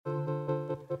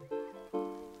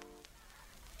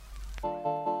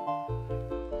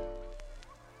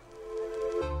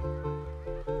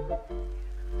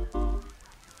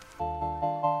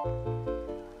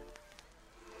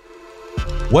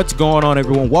What's going on,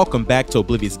 everyone? Welcome back to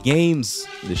Oblivious Games,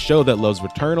 the show that loves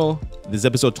Returnal. This is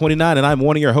episode 29, and I'm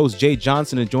one of your hosts, Jay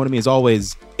Johnson, and joining me as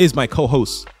always is my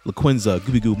co-host, LaQuinza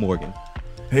Gooby Goo Morgan.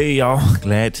 Hey, y'all.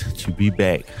 Glad to be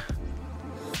back.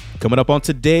 Coming up on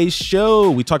today's show,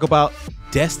 we talk about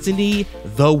Destiny: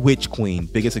 The Witch Queen,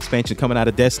 biggest expansion coming out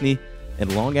of Destiny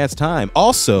in a long-ass time.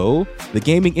 Also, the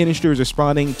gaming industry is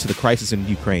responding to the crisis in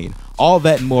Ukraine. All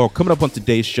that and more coming up on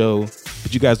today's show.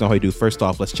 But you guys know how you do. First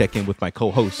off, let's check in with my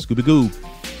co-host, Scooby Goo.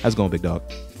 How's it going, big dog?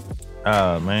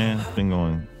 Man, it's been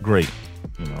going great.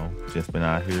 Just been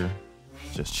out here,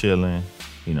 just chilling.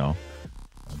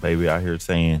 Baby out here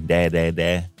saying dad, dad,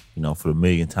 dad, for the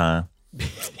millionth time.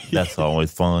 That's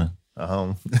always fun.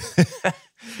 But,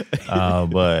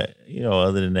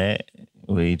 other than that,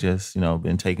 we just,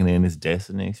 been taking in this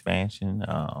Destiny expansion,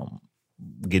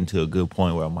 getting to a good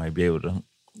point where I might be able to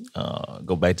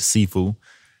go back to Sifu.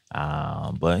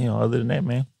 But other than that,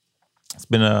 man, it's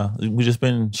been we just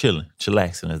been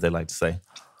chillaxing, as they like to say.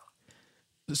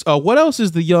 What else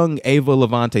is the young Ava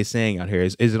Levante saying out here?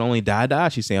 Is it only Dada?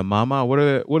 She's saying Mama. What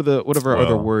are her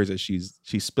other words that she's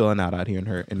spilling out here in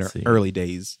her early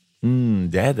days?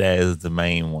 Dada is the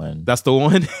main one. That's the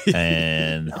one.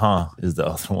 And is the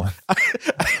other one.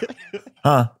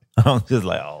 I'm just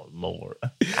like, oh Lord.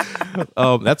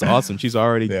 That's awesome. She's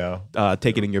already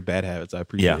taking in your bad habits. I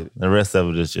appreciate it. The rest of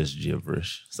it is just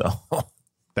gibberish. So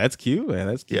that's cute, man.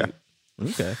 That's cute. Yeah.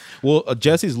 Okay. Well,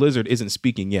 Jesse's Lizard isn't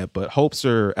speaking yet, but hopes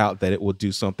are out that it will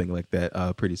do something like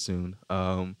that pretty soon.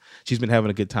 She's been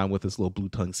having a good time with this little blue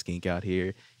tongue skink out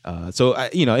here. So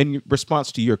in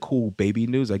response to your cool baby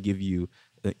news, I give you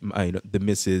the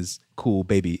Mrs. Cool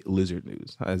Baby Lizard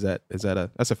news. That's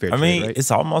a fair trade, right? It's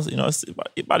almost it's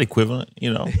about equivalent.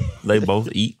 They both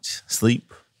eat,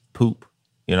 sleep, poop.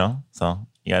 So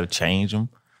you got to change them.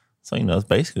 So it's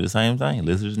basically the same thing.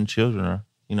 Lizards and children are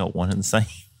one and the same.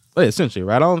 But essentially,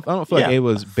 right? I don't feel like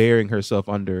Ava's burying herself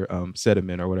under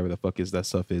sediment or whatever the fuck that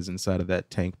stuff is inside of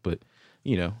that tank. But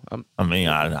I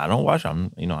don't watch. I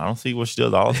don't see what she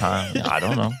does all the time. I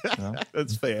don't know.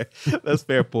 That's fair. That's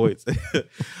fair points.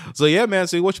 So yeah, man.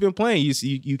 So what you been playing?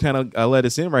 You kind of let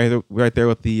us in right there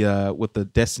with the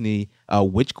Destiny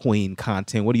Witch Queen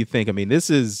content. What do you think? I mean, this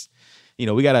is.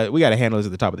 We gotta handle this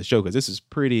at the top of the show because this is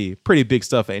pretty big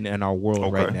stuff in our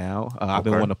world right now. I've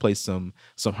been wanting to play some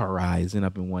Horizon.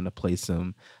 I've been wanting to play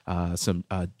some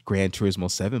Gran Turismo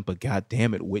 7, but god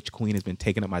damn it, Witch Queen has been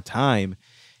taking up my time,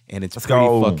 and it's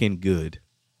pretty fucking good.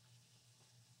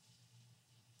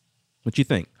 What you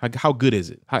think? How good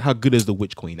is it? How good is the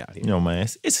Witch Queen out here? Man,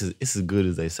 it's as good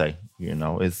as they say.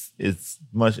 It's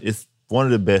one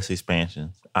of the best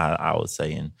expansions I would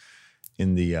say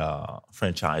in the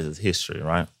franchise's history,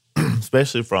 right?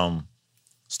 Especially from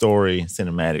story,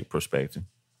 cinematic perspective.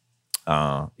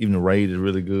 Even the raid is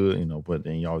really good, but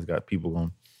then you always got people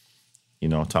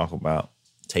going, talk about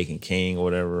Taken King or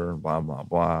whatever, blah, blah,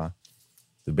 blah.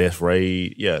 The best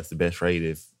raid. Yeah, it's the best raid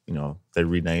if, they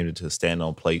renamed it to Stand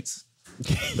on Plates.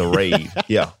 The raid.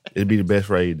 Yeah, it'd be the best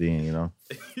raid then,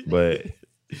 But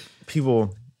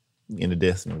people in the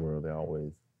Destiny world, they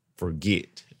always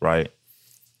forget, right?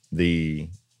 The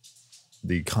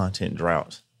content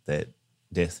drought that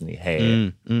Destiny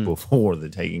had before the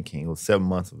Taken King. It was 7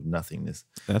 months of nothingness.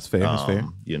 That's fair. That's fair.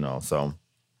 So,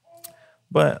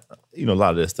 but a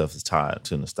lot of this stuff is tied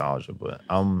to nostalgia. But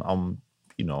I'm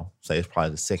say it's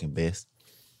probably the second best.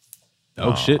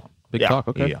 Oh shit! Big talk.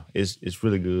 Okay. Yeah, it's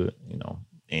really good.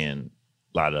 And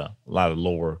a lot of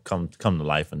lore come to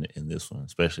life in this one,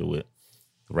 especially with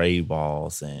raid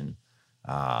balls and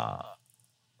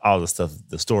all the stuff,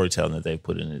 the storytelling that they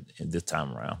put in it this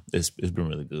time around. It's been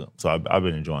really good. So I've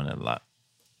been enjoying it a lot.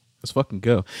 Let's fucking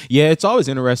go. Yeah, it's always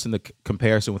interesting, the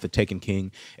comparison with the Taken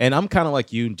King. And I'm kind of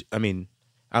like you. I mean,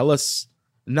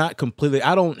 not completely.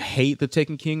 I don't hate the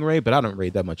Taken King raid, but I don't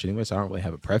raid that much anyway, so I don't really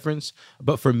have a preference.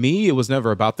 But for me, it was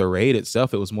never about the raid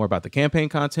itself. It was more about the campaign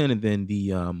content and then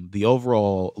the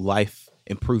overall life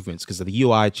improvements, because the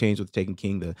UI changed with Taken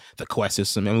King, the quest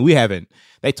system. I mean,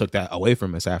 they took that away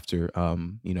from us after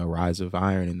Rise of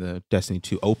Iron and the Destiny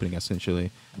 2 opening.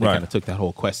 Essentially, they kind of took that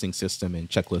whole questing system and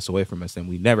checklist away from us, and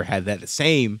we never had that the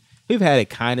same. We've had it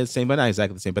kind of the same, but not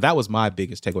exactly the same. But that was my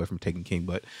biggest takeaway from Taken King.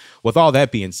 But with all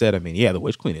that being said, I mean, yeah, the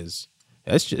Witch Queen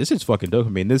it's just fucking dope. I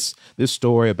mean, this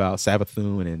story about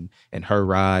Savathun and her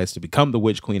rise to become the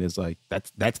Witch Queen is like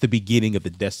that's the beginning of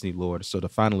the Destiny lore. So to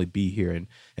finally be here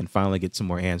and finally get some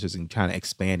more answers and kind of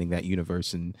expanding that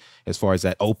universe, and as far as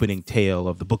that opening tale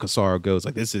of the Book of Sorrow goes,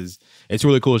 like it's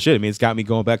really cool shit. I mean, it's got me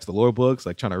going back to the lore books,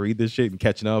 like trying to read this shit and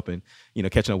catching up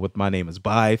with My Name is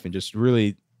Bife, and just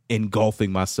really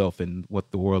engulfing myself in what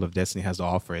the world of Destiny has to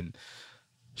offer. And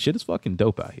Shit is fucking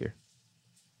dope out here.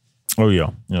 Oh yeah,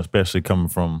 especially coming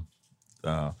from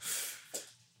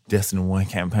Destiny 1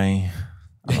 campaign.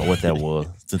 I don't know what that was.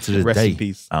 To this Rest day, in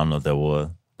peace. I don't know what that was.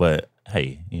 But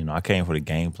hey, I came for the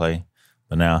gameplay,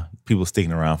 but now people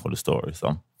sticking around for the story.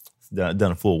 So it's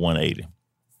done a full 180.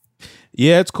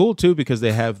 Yeah, it's cool too because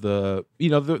they have the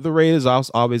raid is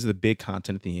always the big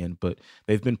content at the end, but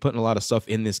they've been putting a lot of stuff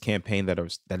in this campaign that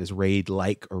is raid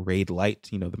like or raid light.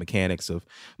 The mechanics of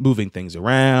moving things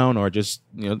around or just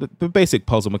the basic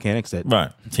puzzle mechanics that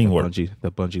right teamwork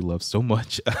that Bungie loves so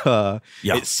much.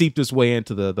 It seeped its way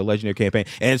into the legendary campaign,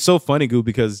 and it's so funny, Goo,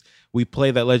 because we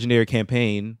play that legendary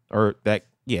campaign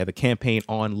the campaign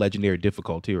on legendary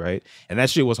difficulty, right? And that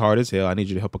shit was hard as hell. You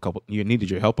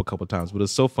needed your help a couple times, but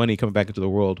it's so funny coming back into the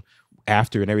world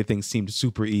after and everything seemed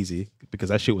super easy because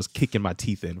that shit was kicking my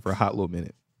teeth in for a hot little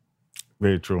minute.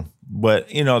 Very true. But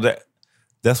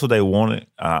that's what they wanted.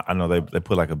 I know they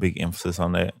put like a big emphasis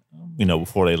on that.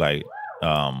 Before they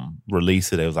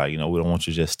release it, they was like, we don't want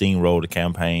you to just steamroll the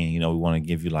campaign. We want to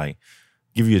give you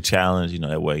a challenge.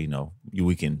 That way,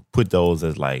 we can put those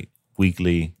as like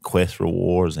weekly quest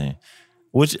rewards, and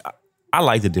which I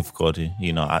like the difficulty.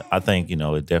 I think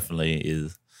it definitely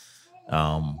is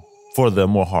for the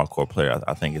more hardcore player.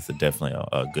 I think it's definitely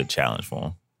a good challenge for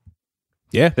them.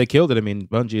 Yeah, they killed it. I mean,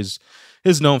 Bungie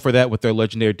is known for that with their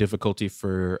legendary difficulty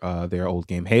for their old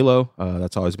game Halo.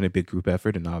 That's always been a big group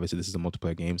effort, and obviously this is a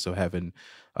multiplayer game, so having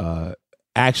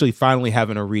finally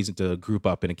having a reason to group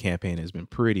up in a campaign has been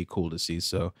pretty cool to see.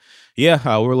 So yeah,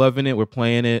 we're loving it. We're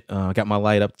playing it. Got my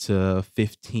light up to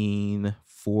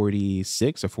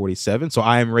 1546 or 47. So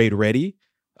I am raid ready.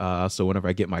 So whenever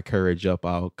I get my courage up,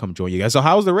 I'll come join you guys. So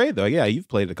how's the raid though? Yeah, you've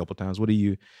played it a couple times. What are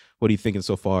you thinking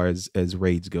so far as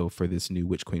raids go for this new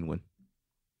Witch Queen one?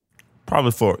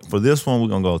 Probably for this one, we're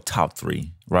gonna go top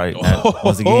 3, right?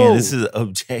 Once again, this is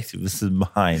objective. This is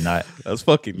mine, not let's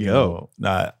fucking go.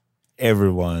 Not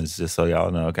everyone's, just so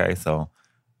y'all know. Okay, so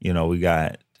we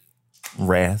got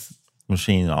Wrath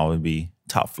Machine will always be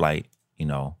top flight.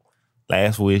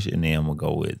 Last Wish, and then we'll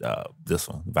go with this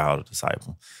one, Vow of the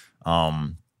Disciple,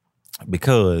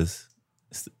 because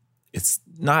it's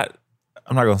not.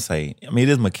 I'm not gonna say. I mean,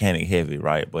 it is mechanic heavy,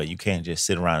 right? But you can't just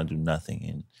sit around and do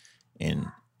nothing and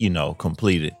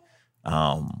complete it.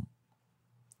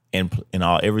 And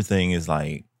everything is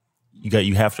like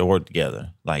you have to work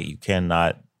together. Like you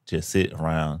cannot just sit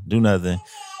around, do nothing,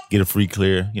 get a free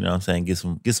clear, you know what I'm saying? Get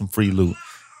some free loot.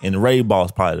 And the raid boss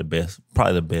is probably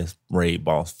the best raid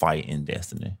boss fight in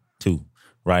Destiny 2,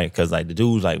 right? Because like the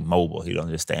dude's like mobile. He don't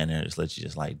just stand there and just let you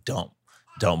just like dump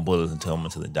bullets and tell him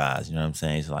until he dies. You know what I'm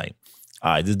saying? It's like,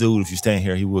 all right, this dude, if you stand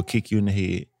here, he will kick you in the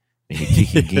head, and he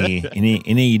kick you again, and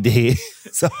then you dead.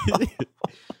 So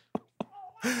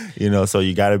so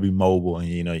you gotta be mobile, and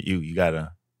you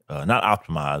gotta not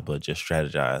optimize, but just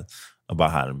strategize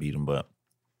about how to beat them. But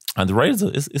the raid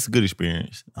it's a good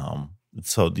experience.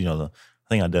 So I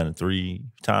think I've done it 3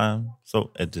 times. So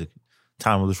at the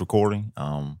time of this recording,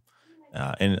 and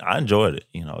I enjoyed it.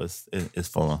 It's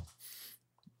fun.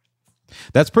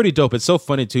 That's pretty dope. It's so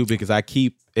funny too because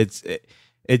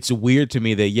it's weird to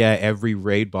me that every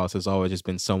raid boss has always just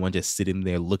been someone just sitting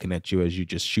there looking at you as you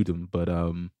just shoot them. But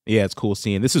it's cool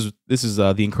seeing this is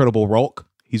the Incredible Rulk.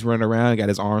 He's running around, got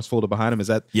his arms folded behind him. Is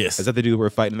that the dude we're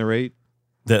fighting in the raid?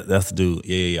 That's the dude.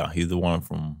 Yeah. He's the one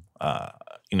from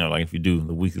like if you do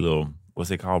the weekly little what's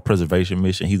it called, preservation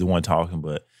mission, he's the one talking,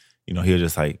 but he'll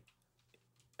just like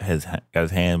got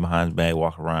his hand behind his back,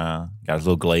 walk around, got his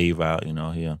little glaive out,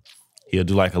 he'll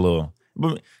do like a little,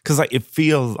 because like it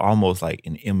feels almost like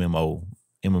an MMO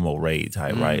raid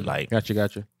type, right? Like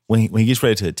gotcha. When he gets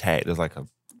ready to attack, there's a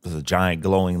giant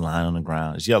glowing line on the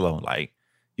ground. It's yellow. Like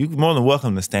you're more than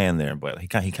welcome to stand there, but he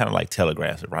kind of like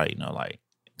telegraphs it, right?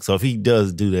 So if he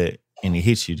does do that and he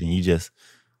hits you, then you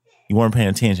weren't paying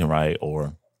attention, right?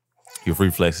 Or your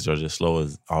reflexes are just slow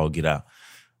as all get out.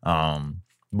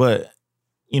 But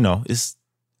it's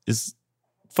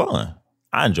fun.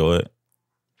 I enjoy it.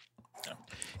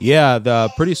 Yeah,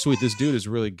 pretty sweet. This dude is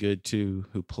really good too.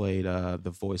 Who played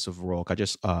the voice of Rulk? I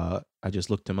just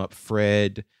looked him up.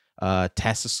 Fred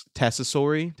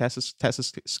Tassisori.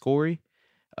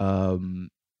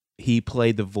 He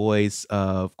played the voice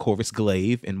of Corvus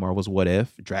Glaive in Marvel's What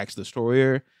If, Drax the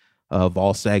Destroyer,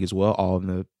 Volstagg as well, all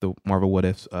in the Marvel What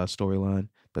If storyline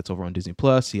that's over on Disney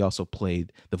Plus. He also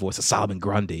played the voice of Solomon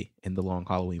Grundy in The Long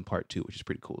Halloween Part 2, which is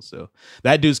pretty cool. So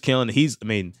that dude's killing.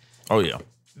 Oh yeah.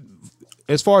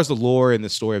 as far as the lore and the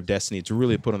story of Destiny, it's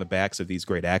really put on the backs of these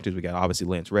great actors. We got obviously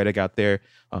Lance Reddick out there.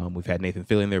 We've had Nathan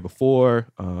Fillion there before.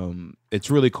 It's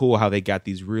really cool how they got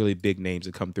these really big names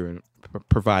that come through and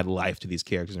provide life to these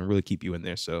characters and really keep you in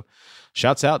there. So,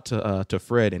 shouts out to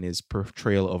Fred and his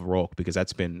portrayal of Rolk, because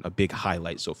that's been a big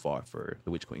highlight so far for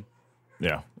the Witch Queen.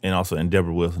 Yeah, and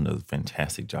Deborah Wilson does a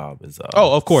fantastic job as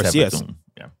of course, yes,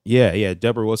 yeah.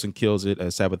 Deborah Wilson kills it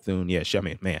as Sabathun.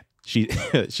 Yeah, she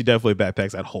she definitely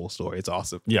backpacks that whole story. It's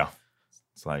awesome. Yeah,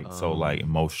 it's like so like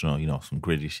emotional, some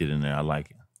gritty shit in there. I like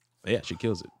it. Yeah, she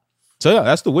kills it. So yeah,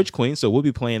 that's the Witch Queen. So we'll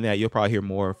be playing that. You'll probably hear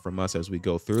more from us as we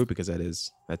go through, because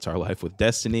that's our life with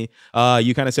Destiny.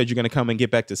 You kind of said you're going to come and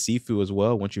get back to Sifu as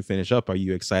well once you finish up. Are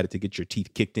you excited to get your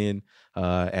teeth kicked in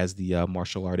as the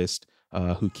martial artist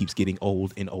who keeps getting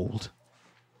old and old?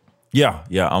 Yeah.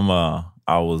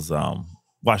 I was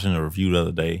watching a review the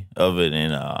other day of it,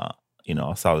 and I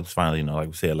saw it finally. Like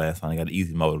we said last time, I got an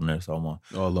easy mode in there, so I'm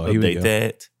gonna update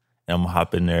that, and I'm gonna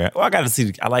hop in there. Well, I got to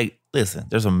see. Listen,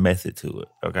 there's a method to it.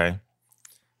 Okay,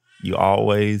 you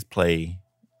always play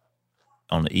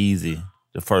on the easy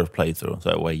the first playthrough, so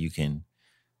that way you can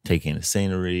take in the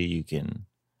scenery, you can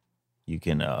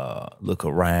look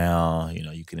around,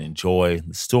 you can enjoy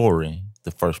the story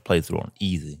the first playthrough on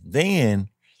easy. Then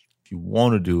if you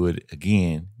want to do it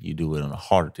again, you do it on a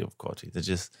harder difficulty. That's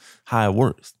just how it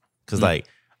works. Because I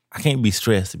can't be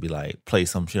stressed to be like play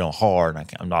some shit on hard, and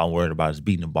I'm not worried about just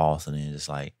beating the boss, and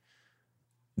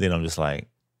then I'm just like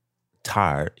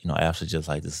tired, after just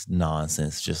like this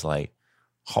nonsense, just like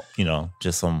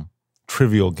just some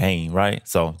trivial game, right?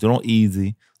 So do it on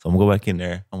easy. So I'm gonna go back in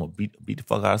there. I'm gonna beat the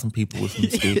fuck out of some people with some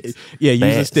sticks. Yeah,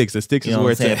 use the sticks. The sticks is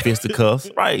where it's at. Fisticuffs,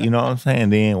 right? You know what I'm saying?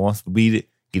 Then once we beat it,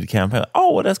 get the campaign.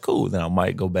 Oh, well, that's cool. Then I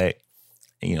might go back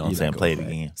and play it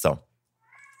again. So,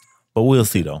 but we'll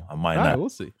see though. I might not. Right, we'll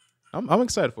see. I'm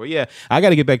excited for it. Yeah, I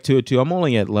got to get back to it too. I'm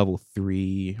only at level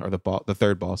 3 or the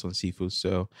third boss on Sifu.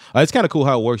 So it's kind of cool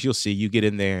how it works. You'll see. You get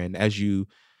in there, and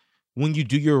when you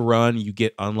do your run, you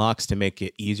get unlocks to make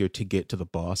it easier to get to the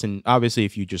boss. And obviously,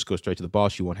 if you just go straight to the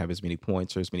boss, you won't have as many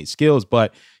points or as many skills,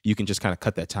 but you can just kind of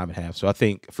cut that time in half. So I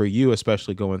think for you,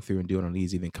 especially going through and doing it on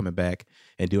easy, then coming back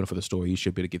and doing it for the story, you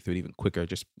should be able to get through it even quicker,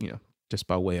 just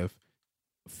by way of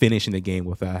finishing the game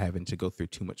without having to go through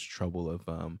too much trouble of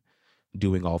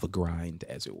doing all the grind,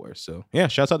 as it were. So yeah,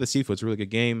 shouts out to Sifu. It's a really good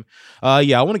game. I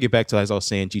want to get back to, as I was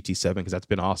saying, GT7, because that's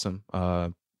been awesome.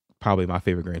 Probably my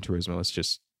favorite Gran Turismo. It's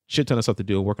just shit ton of stuff to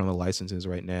do. Working on the licenses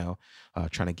right now,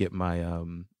 trying to get my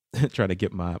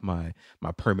my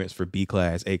permits for B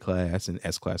class, A class, and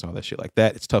S class, and all that shit like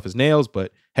that. It's tough as nails,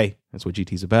 but hey, that's what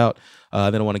GT's about.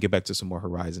 Then I want to get back to some more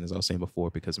Horizon, as I was saying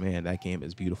before, because man, that game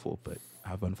is beautiful, but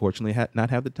I've unfortunately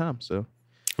not had the time. So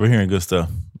we're hearing good stuff.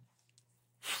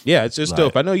 Yeah, it's just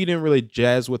dope. I know you didn't really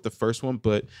jazz with the first one,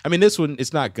 but I mean, this one,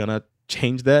 it's not gonna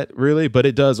change that really, but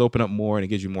it does open up more, and it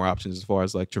gives you more options as far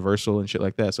as like traversal and shit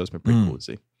like that. So it's been pretty cool to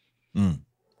see. All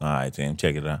right, then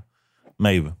check it out.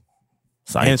 Maybe.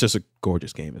 And it's just a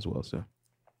gorgeous game as well. So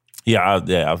I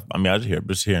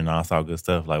just hear nonstop good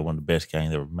stuff. Like one of the best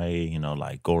games ever made.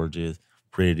 Like gorgeous,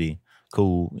 pretty,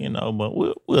 cool.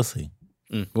 But we'll see.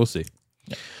 We'll see.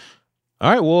 Yeah.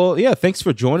 All right. Well, yeah. Thanks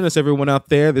for joining us, everyone out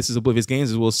there. This is Oblivious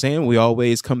Games, as we were saying. We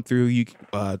always come through you.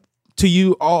 To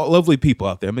you all lovely people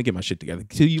out there, I'm going to get my shit together.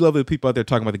 To you lovely people out there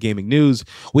talking about the gaming news,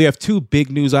 we have 2 big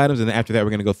news items, and then after that, we're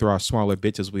going to go through our smaller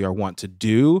bits as we are wont to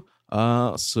do.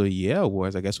 So yeah,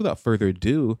 boys, I guess without further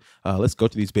ado, let's go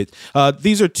to these bits.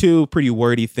 These are 2 pretty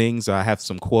wordy things. I have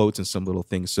some quotes and some little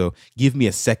things, so give me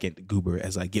a second, Goober,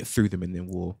 as I get through them, and then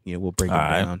we'll break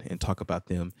them down and talk about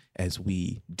them as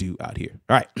we do out here.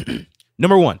 All right.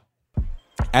 Number 1.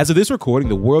 As of this recording,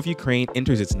 the war of Ukraine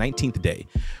enters its 19th day.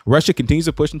 Russia continues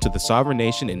to push into the sovereign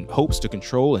nation in hopes to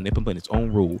control and implement its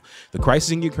own rule. The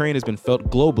crisis in Ukraine has been felt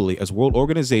globally as world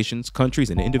organizations, countries,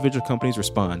 and individual companies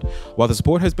respond. While the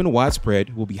support has been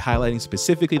widespread, we'll be highlighting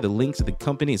specifically the links that the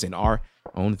companies in our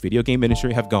own video game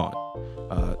industry have gone.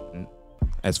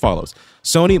 As follows.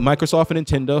 Sony, Microsoft, and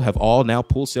Nintendo have all now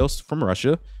pulled sales from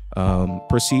Russia.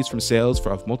 Proceeds from sales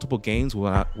of multiple games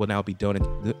will now be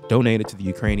donated to the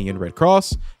Ukrainian Red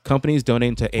Cross. Companies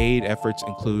donating aid efforts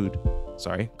include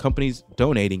Bungie,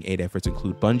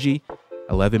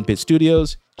 11-Bit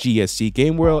Studios, GSC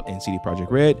Game World, and CD Projekt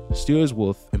Red. Studios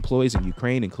with employees in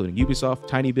Ukraine, including Ubisoft,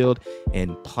 TinyBuild,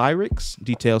 and Plyrix,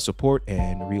 detail support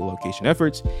and relocation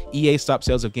efforts. EA stopped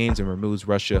sales of games and removes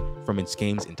Russia from its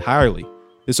games entirely.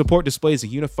 The support displays a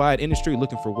unified industry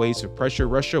looking for ways to pressure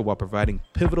Russia while providing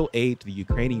pivotal aid to the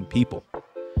Ukrainian people.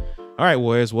 All right,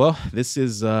 Warriors. Well, this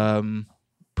is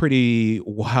pretty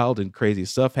wild and crazy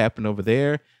stuff happened over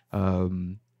there.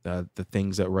 the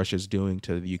things that Russia's doing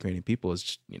to the Ukrainian people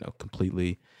is,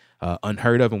 completely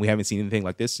unheard of, and we haven't seen anything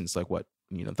like this since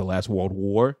the last World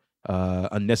War.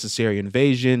 Unnecessary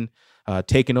invasion,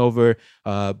 taken over.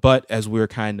 But as we're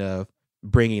kind of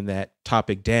bringing that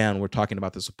topic down, we're talking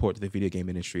about the support to the video game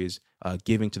industries,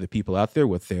 giving to the people out there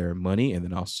with their money, and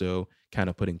then also kind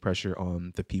of putting pressure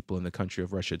on the people in the country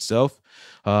of Russia itself.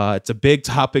 It's a big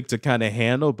topic to kind of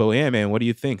handle, but yeah, man, what do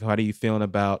you think? How are you feeling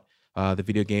about the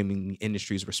video gaming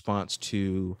industry's response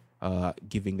to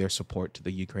giving their support to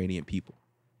the Ukrainian people?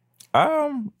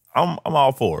 I'm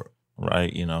all for it,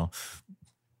 right?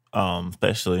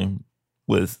 Especially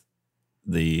with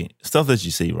the stuff that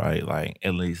you see, right? Like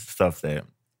at least stuff that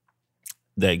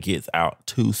gets out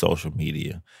to social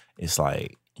media. It's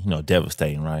like,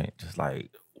 devastating, right? Just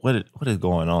like what is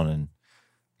going on, and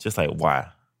just like why?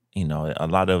 A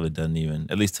lot of it doesn't even,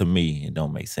 at least to me, it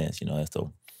don't make sense, as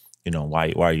to,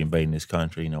 why are you invading this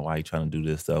country? Why are you trying to do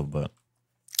this stuff? But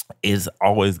it's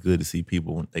always good to see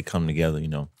people when they come together,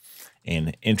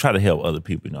 and try to help other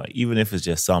people, even if it's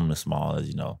just something as small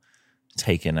as,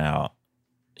 taking out,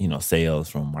 sales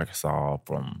from Microsoft,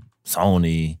 from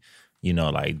Sony,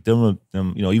 like them,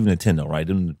 even Nintendo, right?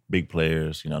 Them big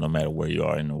players, no matter where you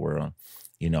are in the world,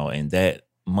 and that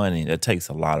money, that takes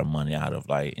a lot of money out of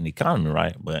like an economy,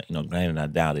 right? But, granted, I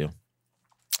doubt it.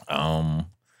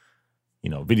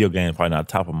 Video games probably not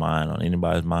top of mind on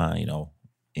anybody's mind,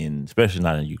 especially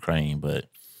not in Ukraine, but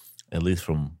at least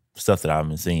from stuff that I've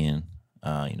been seeing,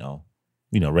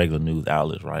 regular news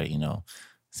outlets, right?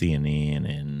 CNN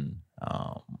and,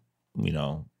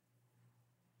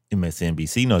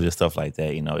 MSNBC, just stuff like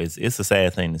that. It's a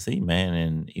sad thing to see, man.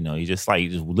 And, you just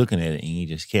looking at it and you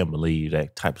just can't believe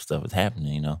that type of stuff is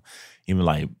happening, even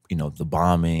like, the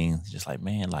bombing, just like,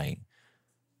 man, like,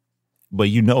 but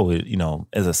it,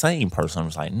 as a sane person, I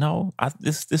was like, no,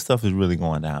 this stuff is really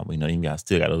going down. But, you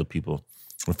still got other people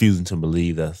refusing to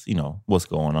believe that's, what's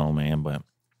going on, man. But,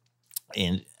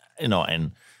 and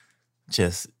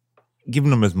just giving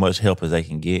them as much help as they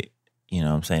can get, what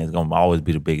I'm saying, it's going to always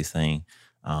be the biggest thing.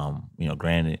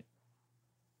 Granted,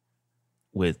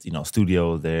 with,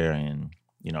 studios there and,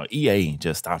 EA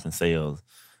just stopping sales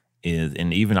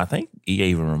and even I think EA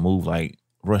even removed like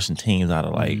Russian teams out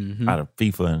of out of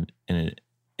FIFA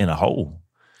in a whole.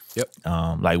 Yep.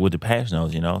 Like with the patch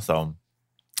notes, so,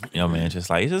 man, it's just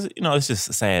like, it's just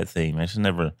a sad thing, man. It's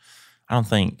never, I don't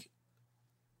think,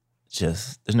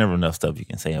 there's never enough stuff you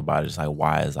can say about it. It's like,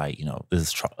 why is like,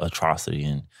 this atrocity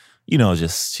and,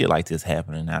 just shit like this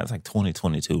happening now. It's like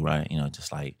 2022, right?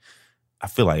 Just like, I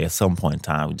feel like at some point in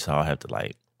time, we just all have to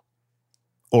like,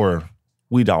 or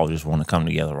we'd all just want to come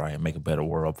together, right, and make a better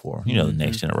world for, the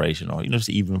next generation, or, just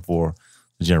even for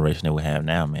the generation that we have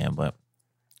now, man. But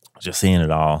just seeing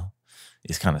it all,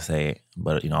 it's kind of sad.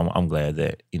 But, I'm glad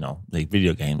that, the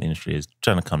video game industry is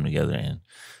trying to come together and,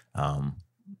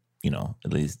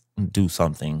 at least do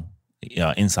something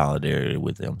in solidarity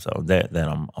with them. So that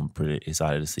I'm pretty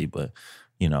excited to see. But,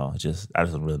 I just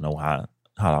don't really know how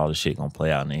all this shit gonna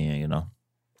play out in the end,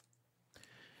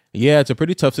 Yeah, it's a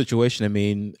pretty tough situation. I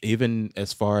mean, even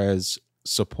as far as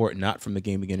support not from the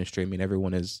gaming industry, I mean,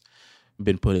 everyone has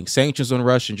been putting sanctions on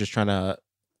Russia and just trying to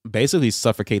basically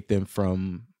suffocate them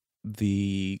from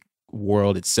the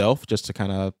world itself, just to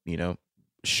kind of,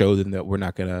 show them that we're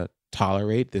not going to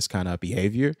tolerate this kind of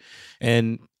behavior.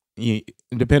 And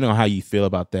depending on how you feel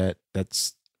about that,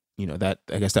 that's, that,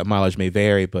 I guess that mileage may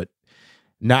vary, but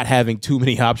not having too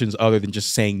many options other than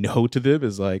just saying no to them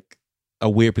is like a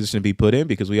weird position to be put in,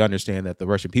 because we understand that the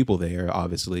Russian people there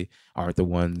obviously aren't the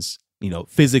ones,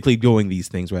 physically doing these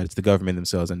things, right? It's the government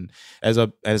themselves. And as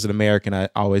an American, I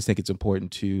always think it's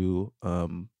important to,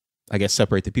 I guess,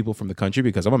 separate the people from the country,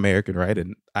 because I'm American, right?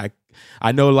 And I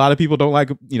know a lot of people don't like,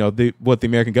 what the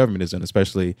American government has done,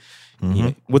 especially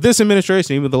with this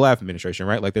administration, even the last administration,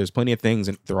 right? Like there's plenty of things,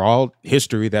 and they're all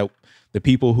history that the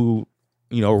people who,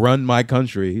 run my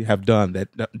country have done that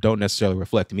don't necessarily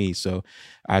reflect me. So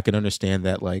I can understand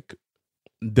that, like,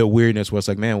 the weirdness was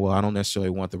like, man, well, I don't necessarily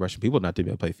want the Russian people not to be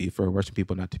able to play FIFA, or Russian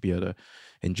people not to be able to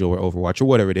enjoy Overwatch or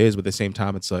whatever it is. But at the same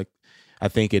time, it's like, I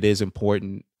think it is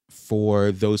important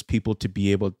for those people to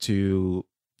be able to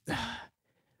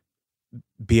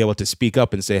speak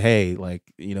up and say, hey, like,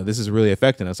 this is really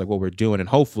affecting us, like what we're doing. And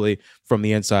hopefully from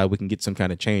the inside, we can get some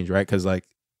kind of change, right? Because like,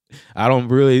 I don't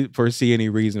really foresee any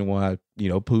reason why,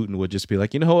 Putin would just be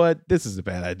like, you know what, this is a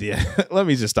bad idea. Let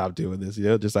me just stop doing this,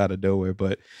 just out of nowhere.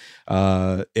 But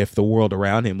if the world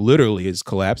around him literally is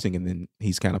collapsing and then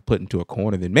he's kind of put into a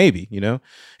corner, then maybe,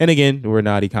 And again, we're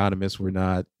not economists. We're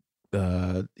not,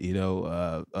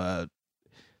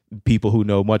 people who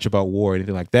know much about war or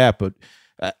anything like that. But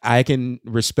I can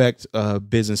respect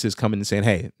businesses coming and saying,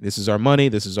 "Hey, this is our money,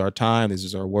 this is our time, this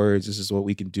is our words, this is what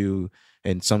we can do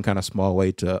in some kind of small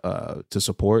way to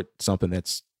support something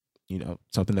that's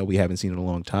something that we haven't seen in a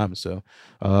long time." So,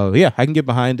 yeah, I can get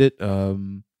behind it,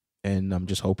 and I'm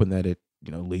just hoping that it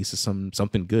leads to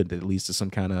something good, that leads to some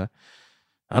kind of,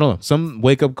 I don't know, some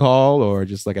wake up call, or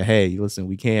just like a, hey, listen,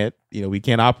 we can't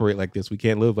operate like this, we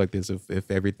can't live like this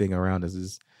if everything around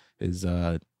us is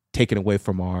taken away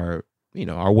from our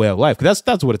our way of life. Because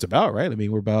that's what it's about, right? I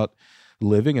mean, we're about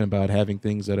living and about having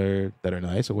things that are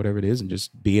nice or whatever it is, and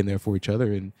just being there for each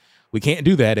other. And we can't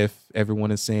do that if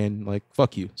everyone is saying like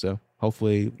 "fuck you." So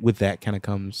hopefully, with that kind of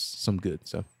comes some good.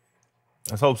 So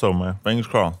let's hope so, man. Fingers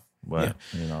crossed. But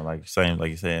like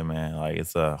you said, man, like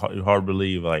it's hard to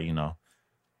believe, like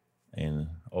an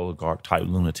oligarch type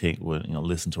lunatic would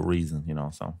listen to reason,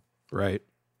 so right.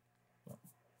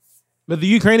 But the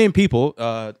Ukrainian people,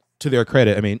 to their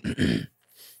credit, I mean,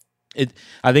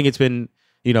 I think it's been,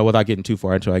 without getting too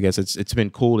far into it, I guess it's been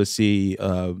cool to see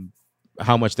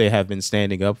how much they have been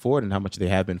standing up for it and how much they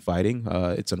have been fighting.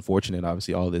 It's unfortunate,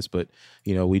 obviously, all this, but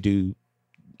we do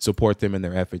support them in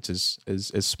their efforts,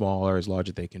 as small or as large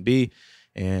as they can be.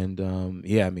 And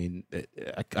I mean,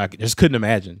 I just couldn't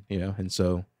imagine, And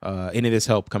so any of this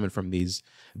help coming from these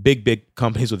big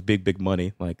companies with big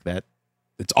money like that,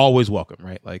 it's always welcome,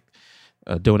 right? Like,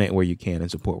 donate where you can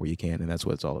and support where you can, and that's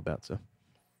what it's all about. So,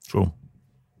 true.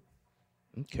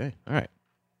 Okay, all right.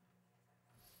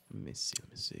 Let me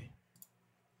see.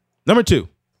 Number 2.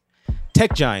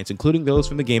 Tech giants, including those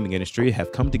from the gaming industry,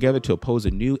 have come together to oppose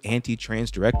a new anti-trans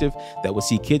directive that will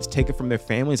see kids taken from their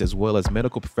families as well as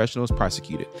medical professionals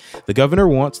prosecuted. The governor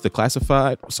wants to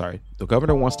classify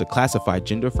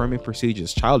gender-affirming procedures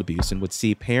as child abuse and would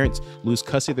see parents lose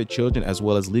custody of their children as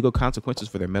well as legal consequences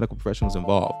for their medical professionals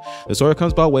involved. The story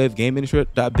comes by way of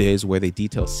GameIndustry.biz, where they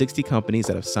detail 60 companies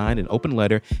that have signed an open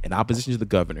letter in opposition to the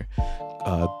governor.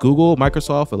 Google,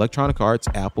 Microsoft, Electronic Arts,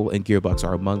 Apple, and Gearbox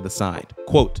are among the signed.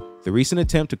 Quote, "The recent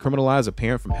attempt to criminalize a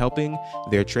parent from helping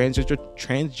their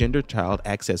transgender child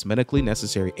access medically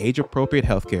necessary age-appropriate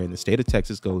healthcare in the state of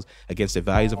Texas goes against the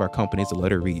values of our companies," the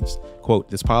letter reads. Quote,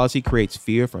 "This policy creates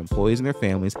fear for employees and their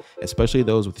families, especially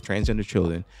those with transgender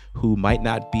children who might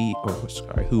now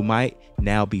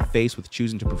be faced with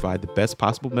choosing to provide the best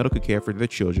possible medical care for their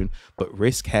children, but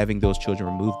risk having those children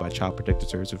removed by Child Protective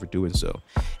Services for doing so."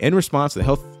 In response, the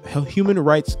Human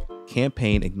Rights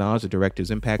Campaign acknowledged the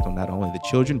directive's impact on not only the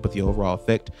children, but the overall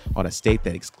effect on a state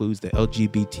that excludes the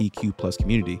LGBTQ plus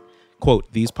community. Quote,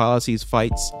 "These policies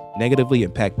fights negatively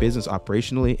impact business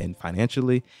operationally and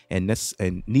financially and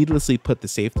needlessly put the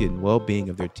safety and well-being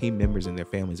of their team members and their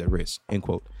families at risk." End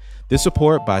quote. This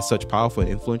support by such powerful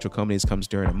and influential companies comes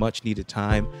during a much-needed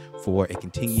time for a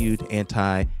continued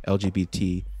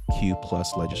anti-LGBTQ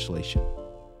plus legislation.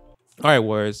 All right,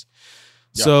 Warriors.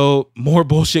 Yep. So more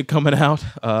bullshit coming out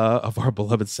of our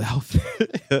beloved South.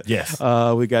 Yes.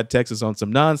 We got Texas on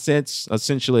some nonsense,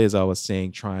 essentially, as I was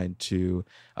saying, trying to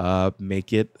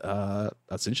make it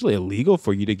essentially illegal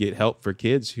for you to get help for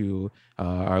kids who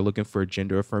are looking for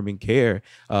gender affirming care.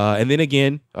 And then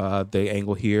again, the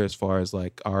angle here, as far as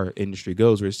like our industry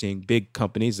goes, we're seeing big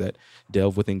companies that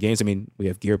delve within games. I mean, we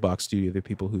have Gearbox Studio, the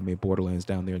people who made Borderlands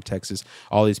down there in Texas.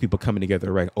 All these people coming together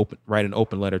to write an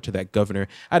open letter to that governor.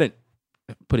 I didn't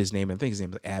put his name in. I think his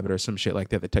name is Abbott or some shit like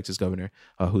that, the Texas governor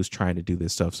who's trying to do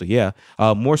this stuff. So yeah,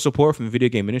 more support from the video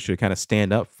game industry to kind of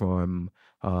stand up from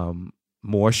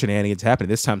more shenanigans happening.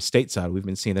 This time stateside. We've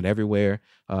been seeing that everywhere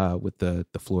with the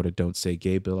Florida Don't Say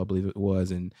Gay bill, I believe it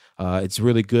was. And it's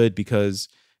really good because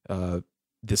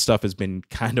this stuff has been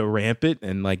kind of rampant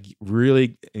and like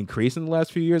really increasing the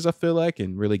last few years, I feel like,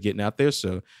 and really getting out there.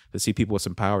 So to see people with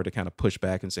some power to kind of push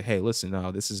back and say, hey, listen,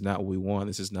 no, this is not what we want.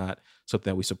 This is not something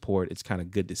that we support. It's kind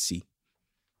of good to see.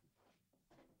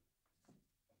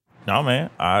 No,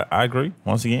 man, I agree.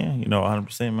 Once again,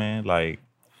 100%, man. Like,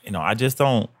 I just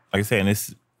don't, like I said, and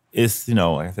it's,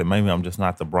 like I said, maybe I'm just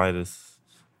not the brightest,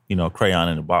 crayon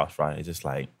in the box, right? It's just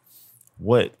like,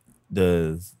 what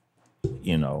does,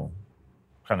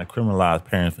 kind of criminalize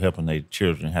parents for helping their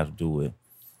children have to do with,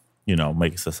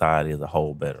 making society as a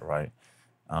whole better, right?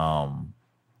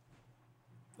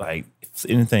 Like, if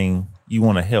anything, you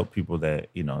want to help people that,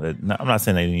 I'm not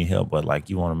saying they need help, but like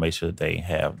you want to make sure that they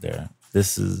have the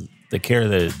care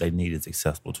that they need is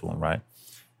accessible to them, right?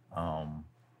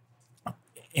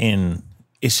 And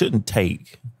it shouldn't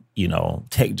take,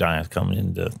 tech giants coming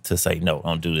in to say, no,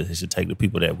 don't do this. It should take the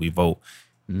people that we vote,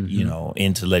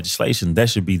 into legislation. That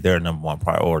should be their number one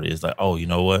priority. It's like, oh, you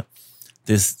know what?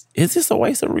 Is this a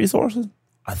waste of resources?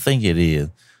 I think it is.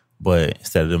 But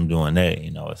instead of them doing that,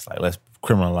 it's like, let's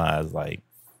criminalize like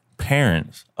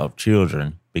parents of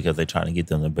children because they're trying to get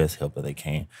them the best help that they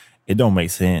can. It don't make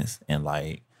sense. And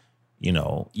like, you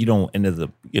don't, and as a,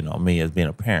 me as being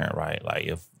a parent, right? Like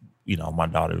if, my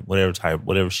daughter,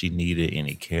 whatever she needed,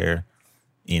 any care,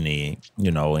 any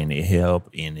help,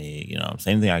 any,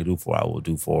 anything I can do for her, I will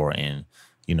do for her. And,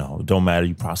 it don't matter,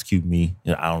 you prosecute me,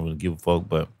 I don't really give a fuck,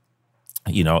 but,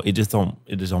 it just don't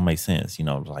make sense,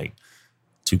 like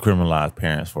to criminalize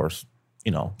parents for,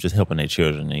 just helping their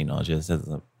children,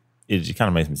 it just kind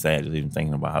of makes me sad just even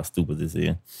thinking about how stupid this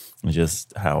is and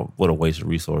just what a waste of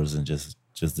resources and just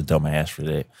the dumb ass for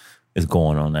that is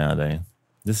going on nowadays.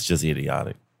 This is just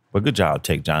idiotic. But good job,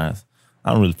 tech giants.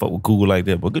 I don't really fuck with Google like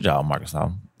that, but good job,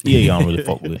 Microsoft. Yeah, you don't really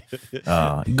fuck with.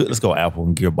 Let's go Apple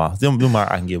and Gearbox. Them I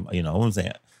can give, what I'm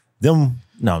saying. Them,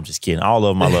 no, I'm just kidding. All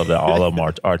of them, I love that. All of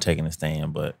them are taking a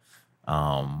stand, but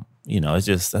that's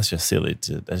just silly.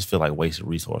 I just feel like wasted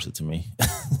resources to me.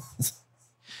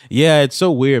 Yeah, it's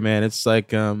so weird, man. It's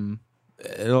like a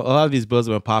lot of these bills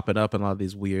have been popping up, and a lot of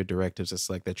these weird directives. It's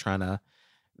like they're trying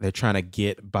to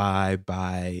get by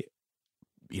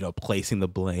placing the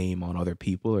blame on other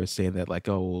people, or saying that like,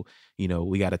 oh,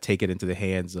 we got to take it into the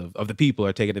hands of the people,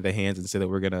 or take it into the hands and say that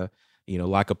we're gonna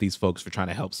lock up these folks for trying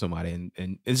to help somebody,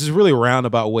 and it's just really a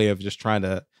roundabout way of just trying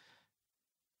to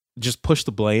just push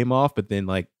the blame off, but then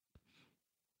like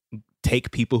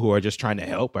take people who are just trying to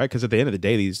help, right? Because at the end of the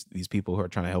day, these people who are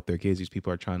trying to help their kids, these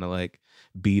people are trying to like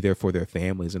be there for their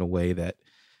families in a way that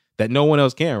no one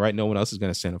else can, right? No one else is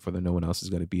going to stand up for them. No one else is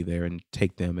going to be there and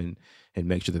take them and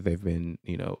make sure that they've been,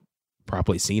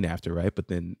 properly seen after, right? But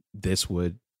then this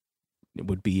would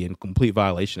be in complete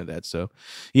violation of that. So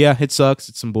yeah, it sucks.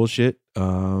 It's some bullshit.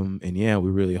 And yeah,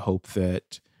 we really hope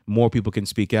that more people can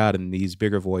speak out, and these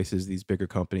bigger voices, these bigger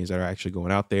companies that are actually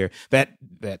going out there that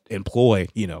employ,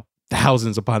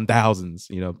 thousands upon thousands,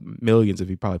 millions if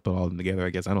you probably put all of them together, I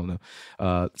guess. I don't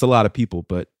know. It's a lot of people,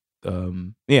 but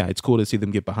yeah, it's cool to see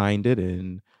them get behind it,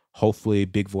 and hopefully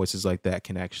big voices like that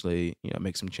can actually,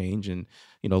 make some change. And,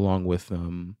 along with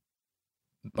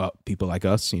people like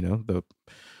us, the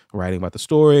writing about the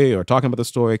story or talking about the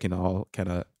story can all kind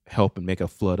of help and make a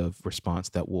flood of response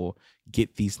that will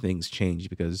get these things changed,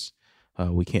 because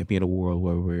we can't be in a world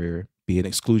where we're being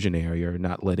exclusionary or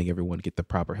not letting everyone get the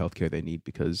proper health care they need,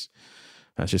 because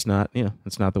that's just not,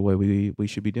 it's not the way we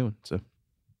should be doing. So,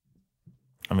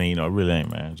 I mean, it really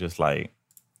ain't, man. Just like,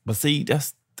 but see,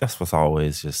 that's what's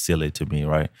always just silly to me,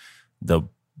 right?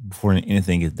 Before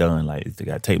anything gets done, like they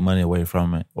got to take money away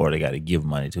from it, or they got to give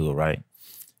money to it, right?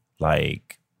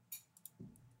 Like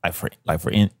for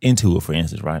Intuit, for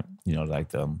instance, right? Like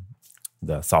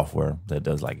the software that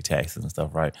does like taxes and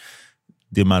stuff, right?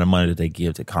 The amount of money that they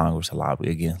give to Congress to lobby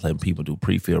against letting people do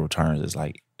pre-filled returns is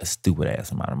like a stupid ass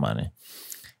amount of money.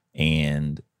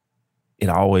 And it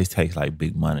always takes like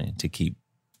big money to keep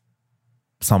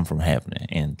something from happening.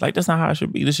 And like, that's not how it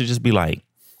should be. This should just be like,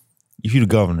 if you're the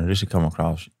governor, this should come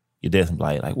across your desk and be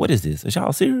like, what is this? Is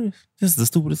y'all serious? This is the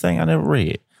stupidest thing I never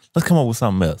read. Let's come up with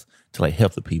something else to like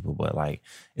help the people. But like,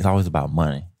 it's always about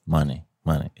money.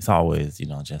 It's always,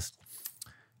 just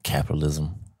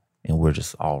capitalism. And we're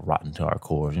just all rotten to our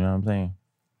cores. You know what I'm saying?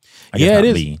 I guess not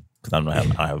it is. Because I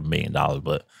don't have $1 million,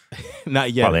 but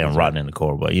not yet. Probably I'm rotten in the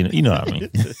core, but you know what I mean.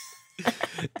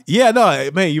 Yeah, no,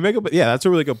 man, you make up. Yeah, that's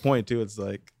a really good point too. It's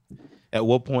like, at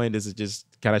what point does it just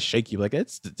kind of shake you? Like,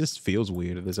 it just feels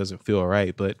weird, or this doesn't feel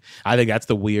right. But I think that's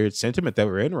the weird sentiment that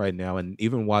we're in right now, and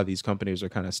even why these companies are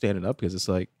kind of standing up, because it's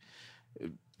like,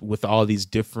 with all these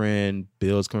different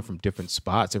bills coming from different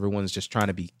spots, everyone's just trying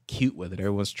to be cute with it.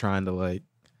 Everyone's trying to like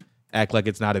act like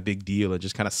it's not a big deal and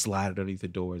just kind of slide it underneath the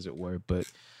door, as it were. But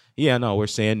yeah, no, we're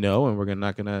saying no, and we're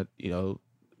not gonna,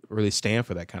 really stand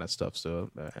for that kind of stuff.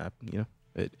 So,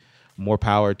 more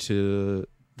power to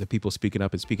the people speaking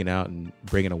up and speaking out and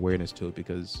bringing awareness to it,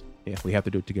 because yeah, we have to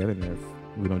do it together. And if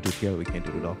we don't do it together, we can't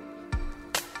do it at all.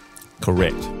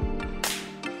 Correct.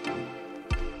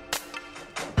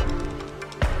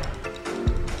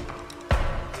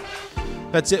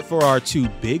 That's it for our two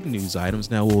big news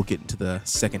items. Now we'll get into the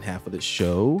second half of the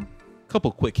show. A couple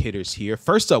quick hitters here.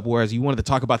 First up, whereas you wanted to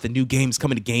talk about the new games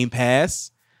coming to Game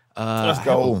Pass. Let's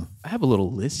go. I have a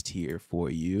little list here for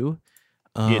you.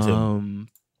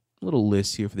 Little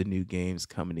list here for the new games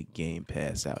coming to Game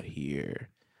Pass out here.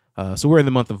 So we're in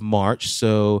the month of March.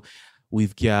 So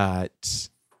we've got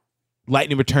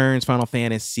Lightning Returns, Final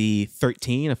Fantasy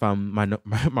 13, if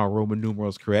my Roman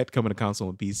numerals correct, coming to console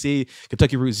and PC.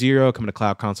 Kentucky Route Zero coming to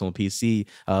cloud, console, and PC.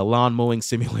 Lawn Mowing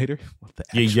Simulator. What the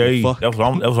actual fuck? That's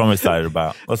what I'm excited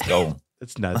about. Let's go.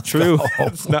 It's not true.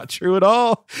 It's not true at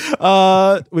all.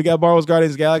 We got Marvel's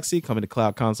Guardians of the Galaxy coming to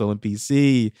cloud console and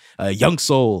PC. Young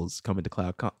Souls coming to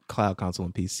cloud console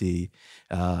and PC.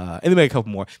 And then maybe a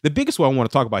couple more. The biggest one I want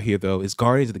to talk about here, though, is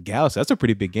Guardians of the Galaxy. That's a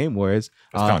pretty big game. Whereas,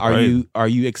 are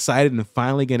you excited and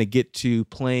finally going to get to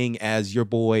playing as your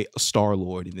boy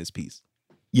Star-Lord in this piece?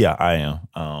 Yeah, I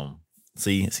am.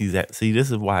 See,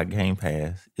 this is why Game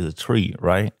Pass is a treat,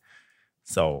 right?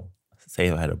 So, say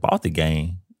if I had bought the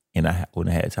game and I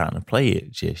wouldn't have had time to play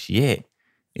it just yet,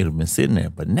 it would have been sitting there.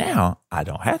 But now I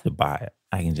don't have to buy it.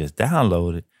 I can just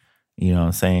download it. You know what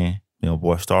I'm saying?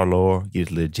 Boy Star-Lord, get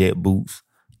his little jet boots.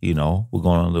 We're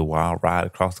going on a little wild ride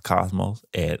across the cosmos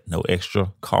at no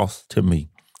extra cost to me.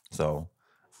 So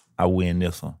I win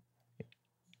this one.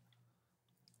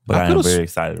 But I am very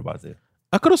excited about this.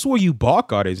 I could have swore you bought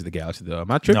Guardians of the Galaxy, though.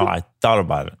 Am I tripping? No, I thought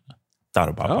about it.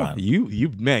 Buying it.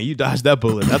 You dodged that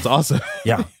bullet. That's awesome.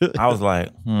 Yeah. I was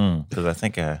like, because I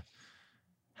think I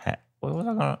had, what was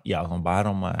I going to? Yeah, I was going to buy it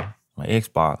on my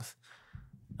Xbox.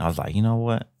 I was like, you know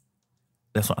what?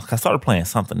 That's when I started playing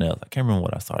something else. I can't remember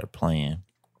what I started playing.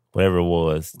 Whatever it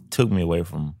was, took me away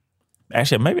from,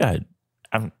 actually, maybe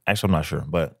I'm not sure.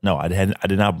 But no, I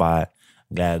did not buy it.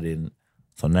 I'm glad I didn't.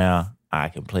 So now I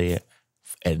can play it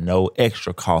at no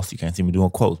extra cost. You can't see me doing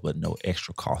quotes, but no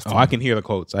extra cost. Oh, I can hear the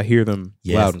quotes. I hear them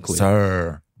loud and clear.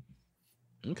 Sir.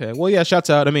 Okay. Well, yeah, shouts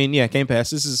out. I mean, yeah, Game Pass.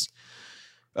 This is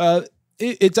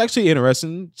it's actually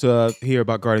interesting to hear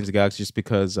about Guardians of the Galaxy just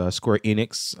because Square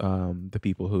Enix, the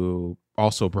people who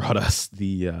also brought us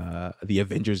the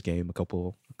Avengers game a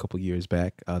couple years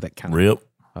back, that kind of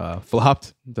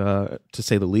flopped, to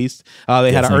say the least.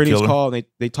 They had an earnings call, and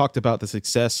they talked about the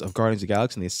success of Guardians of the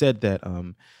Galaxy, and they said that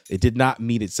it did not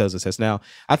meet its sales success. Now,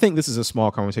 I think this is a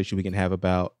small conversation we can have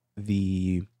about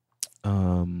the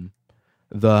bar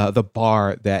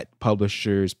that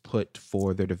publishers put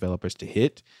for their developers to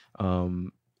hit.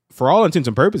 For all intents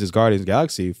and purposes, Guardians of the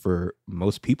Galaxy for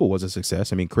most people was a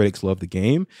success. I mean, critics loved the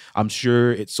game. I'm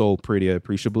sure it sold pretty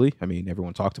appreciably. I mean,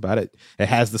 everyone talked about it. It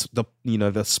has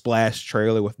the splash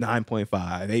trailer with 9.5,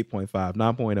 8.5,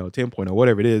 9.0, 10.0,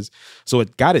 whatever it is. So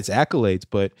it got its accolades,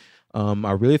 but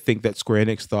I really think that Square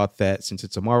Enix thought that since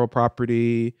it's a Marvel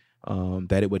property,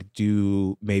 that it would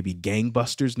do maybe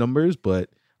gangbusters numbers, but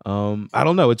I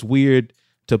don't know. It's weird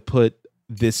to put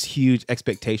this huge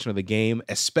expectation of the game,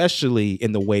 especially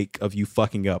in the wake of you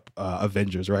fucking up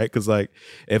Avengers, right? Because like,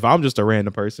 if I'm just a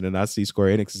random person and I see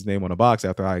Square Enix's name on a box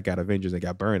after I got Avengers and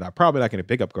got burned, I'm probably not going to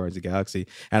pick up Guardians of the Galaxy.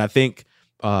 And I think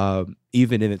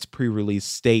even in its pre-release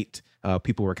state,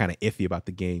 people were kind of iffy about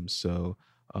the game. So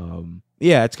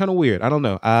yeah, it's kind of weird. I don't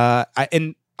know.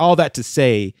 And all that to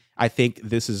say, I think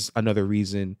this is another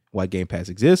reason why Game Pass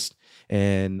exists,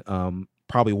 and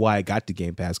probably why I got to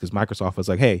Game Pass, because Microsoft was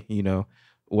like, hey,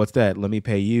 what's that? Let me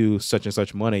pay you such and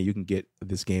such money. You can get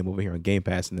this game over here on Game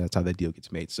Pass, and that's how that deal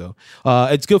gets made. So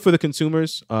it's good for the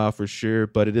consumers, for sure,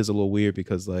 but it is a little weird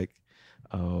because, like,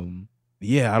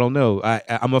 yeah, I don't know.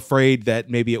 I'm afraid that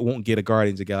maybe it won't get a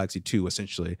Guardians of the Galaxy 2,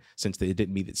 essentially, since they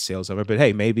didn't meet its sales number. But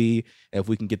hey, maybe if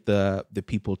we can get the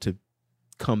people to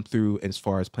come through as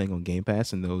far as playing on Game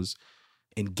Pass and those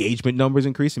engagement numbers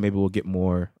increasing, maybe we'll get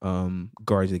more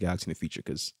Guardians of the Galaxy in the future,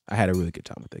 because I had a really good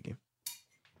time with that game.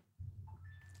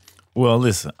 Well,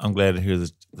 listen, I'm glad to hear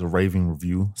the raving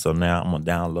review. So now I'm going to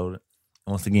download it.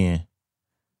 And once again,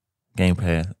 Game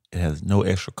Pass, it has no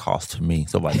extra cost to me.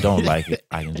 So if I don't like it,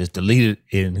 I can just delete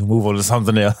it and move on to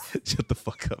something else. Shut the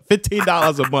fuck up.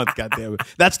 $15 a month, goddammit.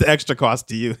 That's the extra cost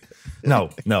to you. No.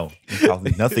 It costs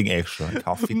me nothing extra. It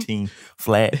costs $15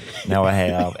 flat. Now I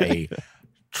have a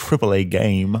AAA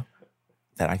game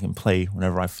that I can play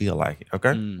whenever I feel like it.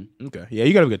 Okay? Okay. Yeah,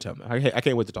 you got a good time. I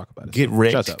can't wait to talk about it. Get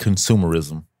wrecked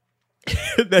consumerism.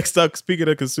 Next up, speaking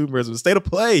of consumerism, State of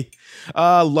Play.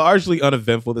 Largely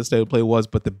uneventful, the State of Play was,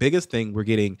 but the biggest thing, we're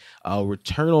getting a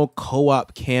Returnal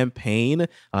co-op campaign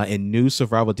and new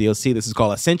survival DLC. This is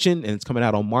called Ascension, and it's coming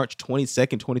out on March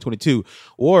 22nd, 2022.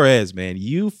 Juarez, man,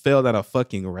 you fell down a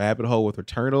fucking rabbit hole with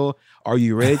Returnal. Are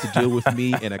you ready to deal with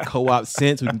me in a co-op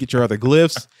sense? We can get your other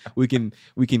glyphs. We can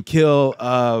kill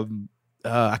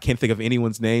I can't think of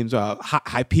anyone's names.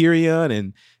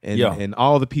 Hyperion and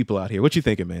all the people out here. What you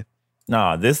thinking, man?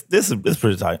 No, this is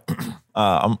pretty tight.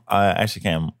 I'm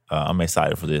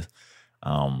excited for this.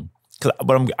 I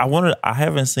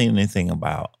haven't seen anything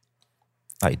about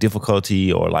like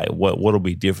difficulty or like what'll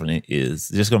be different. Is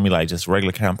it just gonna be like just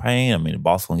regular campaign? I mean, the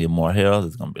boss gonna get more health.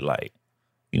 It's gonna be like,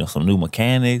 some new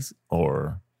mechanics,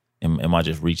 or am I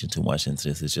just reaching too much into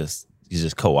this? It's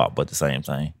just co-op, but the same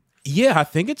thing. Yeah, I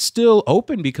think it's still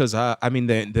open because I mean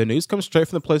the news comes straight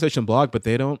from the PlayStation blog, but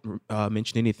they don't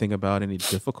mention anything about any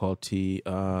difficulty.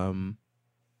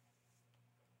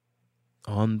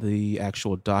 on the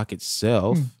actual dock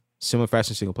itself. Similar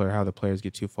fashion single player, how the players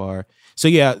get too far. So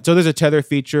yeah, so there's a tether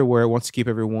feature where it wants to keep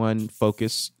everyone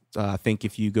focused. I think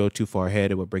if you go too far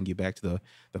ahead, it will bring you back to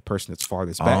the person that's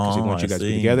farthest back because it wants you guys to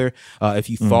be together. If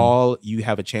you fall, you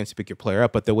have a chance to pick your player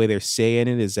up. But the way they're saying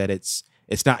it is that it's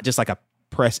not just like a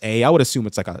press A. I would assume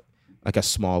it's like a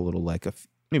small little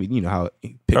maybe you know how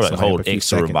it picks like hold X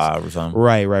to revive or something.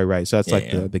 Right. So that's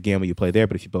the gamble you play there.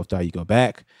 But if you both die, you go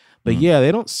back. But yeah,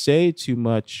 they don't say too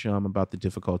much about the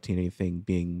difficulty and anything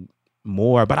being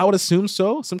more. But I would assume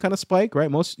so. Some kind of spike, right?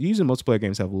 Most multiplayer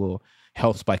games have a little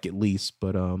health spike at least.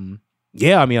 But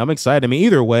yeah, I mean, I'm excited. I mean,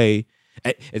 either way,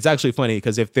 it's actually funny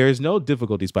because if there's no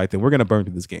difficulty spike, then we're gonna burn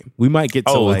through this game. We might get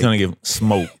to it's gonna get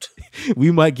smoked. We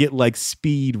might get like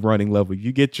speed running level.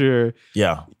 You get the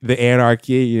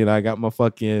Anarchy, and I got my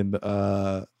fucking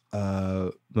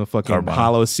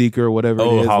Hollow Seeker or whatever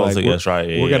it is. Hollow Seeker, that's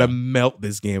right. We're gonna melt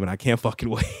this game, and I can't fucking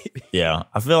wait. Yeah,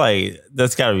 I feel like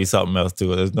that's got to be something else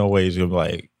too. There's no way you're gonna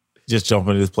like just jump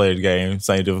into this player game,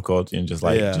 same difficulty, and just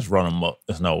run them up.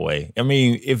 There's no way. I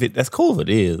mean, that's cool if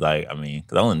it is. Like, I mean,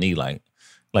 because I only need like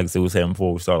I said, we were saying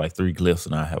before, we start like 3 glyphs,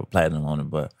 and I have a platinum on it.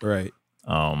 But right.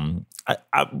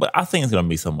 But I think it's gonna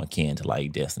be somewhat akin to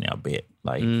like Destiny. I bet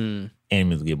like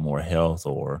enemies will get more health,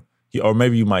 or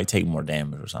maybe you might take more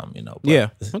damage or something. You know,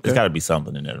 but there's got to be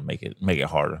something in there to make it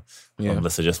harder.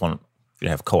 Unless they just want you to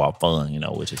have co-op fun, you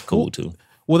know, which is cool too.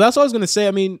 Well, that's what I was gonna say.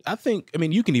 I mean,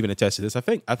 you can even attest to this. I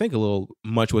think a little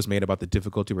much was made about the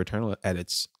difficulty of Returnal at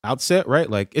its outset, right?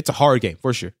 Like it's a hard game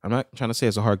for sure. I'm not trying to say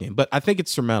it's a hard game, but I think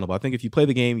it's surmountable. I think if you play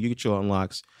the game, you get your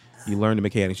unlocks, you learn the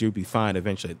mechanics, you'll be fine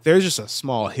eventually. There's just a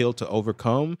small hill to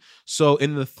overcome. So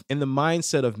in the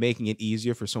mindset of making it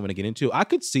easier for someone to get into, I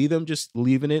could see them just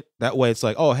leaving it that way. It's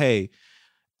like, oh hey,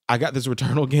 I got this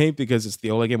Returnal game because it's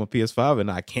the only game on PS5 and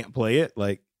I can't play it.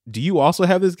 Like, do you also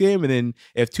have this game? And then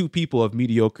if 2 people of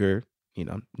mediocre,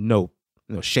 no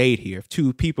shade here, if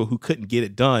 2 people who couldn't get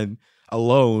it done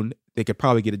alone, they could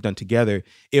probably get it done together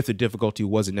if the difficulty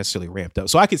wasn't necessarily ramped up.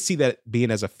 So I could see that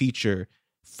being as a feature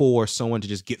for someone to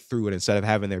just get through it instead of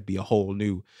having there be a whole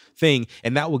new thing.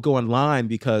 And that would go in line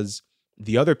because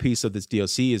the other piece of this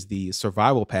DLC is the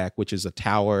survival pack, which is a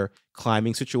tower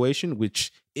climbing situation,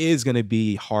 which is going to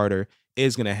be harder,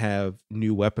 is going to have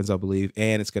new weapons, I believe,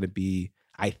 and it's going to be,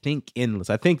 I think, endless.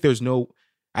 I think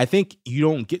you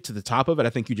don't get to the top of it.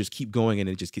 I think you just keep going and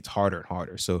it just gets harder and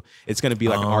harder. So it's going to be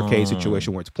like an arcade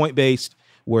situation where it's point-based,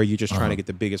 where you're just trying to get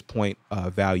the biggest point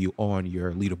value on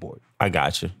your leaderboard. I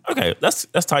got you. Okay, that's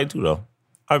tight too, though.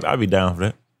 I'd be down for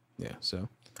that. Yeah, so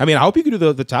I mean, I hope you can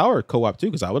do the tower co-op too,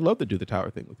 because I would love to do the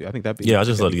tower thing with you. I think that'd be I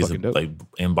just love to get some like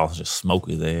inbox and just smoke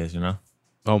his ass, you know.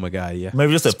 Oh my god, yeah.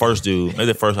 Maybe just that first dude.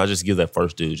 Maybe I just give that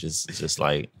first dude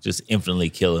just infinitely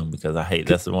kill him because I hate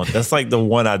that's the one. That's like the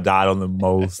one I died on the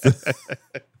most.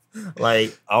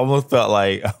 Like I almost felt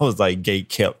like I was like gate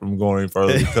kept from going any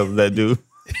further because of that dude.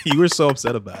 You were so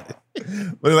upset about it.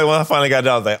 But like when I finally got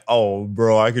down, I was like, "Oh,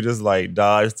 bro, I could just like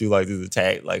dodge through like this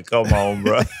attack. Like, come on,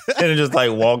 bro." And it just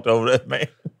like walked over that man.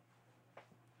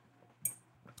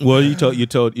 Well, you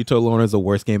told Lorna it's the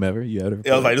worst game ever. You ever?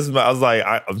 Yeah,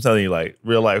 I'm telling you, like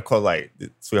real life, cause like,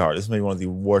 sweetheart, this may be one of the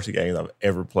worst games I've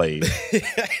ever played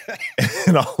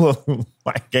in all of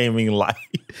my gaming life.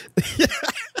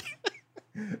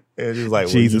 And she was like,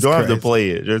 well, you don't have to play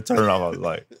it. Just turn it off. I was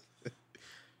like,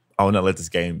 I will not let this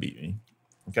game beat me.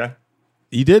 Okay.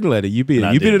 You didn't let it. You beat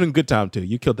it. You beat it in good time too.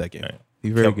 You killed that game. Right.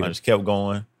 You very good. I just kept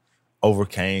going,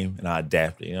 overcame, and I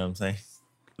adapted. You know what I'm saying?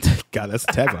 God, that's a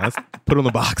tagline. Let's put it on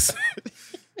the box.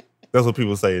 That's what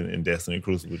people say in Destiny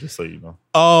Crucible, just so you know.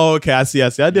 Oh, okay. I see. I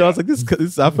did. Yeah. I was like,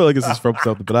 this. I feel like this is from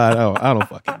something, but I don't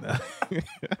fucking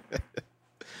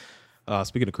know.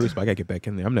 Speaking of Crucible, I gotta get back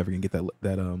in there. I'm never gonna get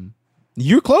that.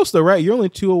 You're close though, right? You're only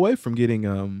 2 away from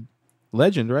getting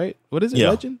Legend, right? What is it?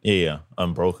 Legend? Yeah.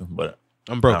 Unbroken, but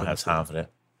I don't have time for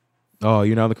that. Oh,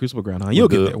 you're not on the Crucible ground, huh? You'll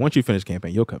get there. Once you finish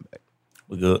campaign, you'll come back.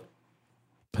 We're good.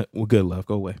 We're good, love.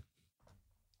 Go away.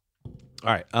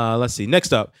 All right, let's see.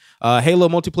 Next up, Halo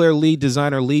multiplayer lead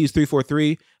designer leaves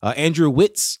 343. Andrew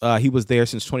Witz, he was there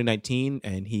since 2019,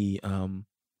 and he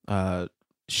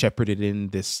shepherded in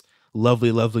this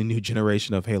lovely, lovely new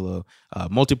generation of Halo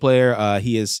multiplayer.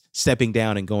 He is stepping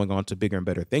down and going on to bigger and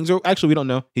better things. Or actually, we don't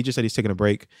know. He just said he's taking a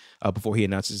break before he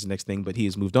announces the next thing, but he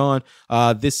has moved on.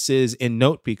 This is in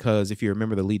note because if you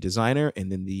remember, the lead designer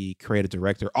and then the creative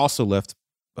director also left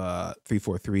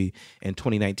 343 in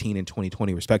 2019 and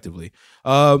 2020 respectively.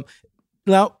 Now,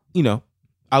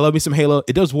 I love me some Halo.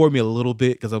 It does worry me a little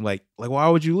bit because I'm like why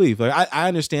would you leave? Like I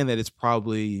understand that it's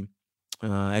probably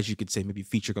as you could say, maybe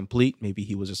feature complete. Maybe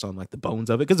he was just on like the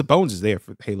bones of it, because the bones is there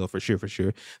for Halo for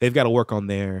sure. They've got to work on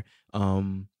their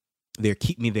Their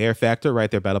keep me there factor, right?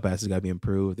 Their battle passes got to be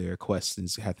improved. Their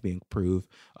questions have to be improved,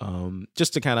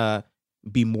 just to kind of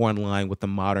be more in line with the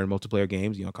modern multiplayer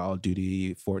games, Call of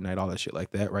Duty, Fortnite, all that shit like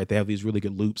that, right? They have these really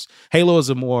good loops. Halo is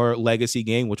a more legacy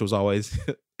game, which was always,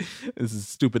 this is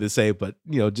stupid to say, but,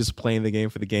 just playing the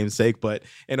game for the game's sake. But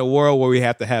in a world where we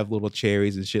have to have little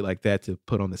cherries and shit like that to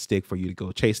put on the stick for you to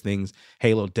go chase things,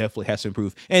 Halo definitely has to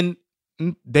improve. And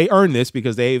they earn this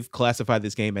because they've classified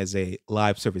this game as a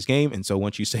live service game. And so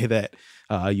once you say that,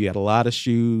 you had a lot of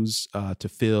shoes to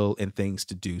fill and things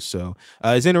to do. So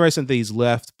it's interesting that he's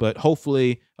left, but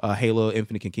hopefully Halo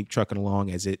Infinite can keep trucking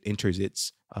along as it enters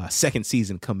its second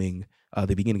season coming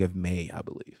the beginning of May, I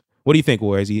believe. What do you think,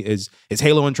 War? Is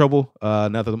Halo in trouble now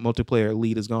that the multiplayer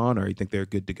lead is gone, or you think they're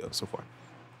good to go so far?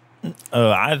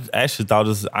 I actually thought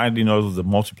I didn't know it was the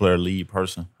multiplayer lead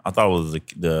person. I thought it was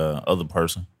the other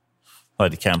person. Like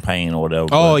the campaign or whatever.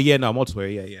 Oh, yeah, no,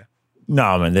 multiplayer, yeah.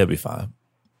 No, man, they'll be fine.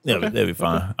 They'll be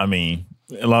fine. Okay. I mean,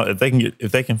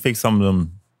 if they can fix some of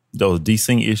those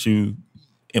desync issues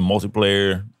in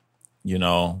multiplayer,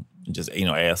 just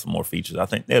add some more features, I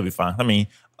think they'll be fine. I mean,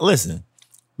 listen,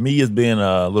 me as being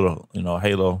a little,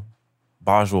 Halo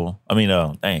casual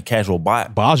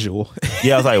bot. Bajul.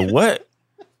 Yeah, I was like, what?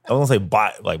 I was gonna say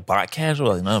bot, like bot casual.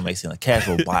 Like, no, it makes sense. Like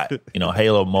casual bot,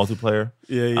 Halo multiplayer.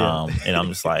 Yeah. And I'm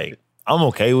just like, I'm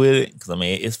okay with it because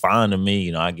it's fine to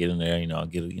me. I get in there, I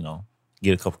get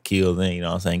a couple kills in,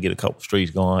 get a couple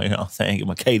streaks going, get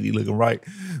my KD looking right.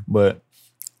 But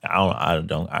I'm not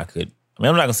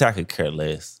gonna say I could care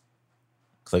less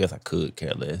because I guess I could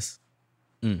care less.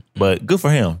 But good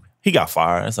for him. He got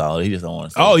fired. That's all. He just don't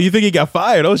want to say. Oh, you think he got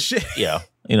fired? Oh shit. Yeah.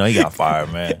 He got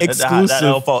fired, man. Exclusive.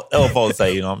 That folks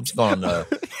say, I'm just going to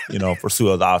pursue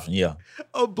other options. Yeah.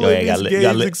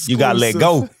 You got to let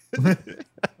go.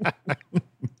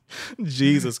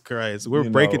 Jesus Christ. We're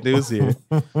breaking news here.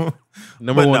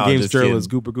 Number one games journalist,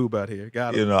 Gooper Goop out here.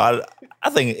 Got it. I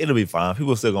think it'll be fine.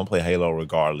 People are still going to play Halo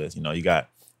regardless.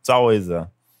 It's always a,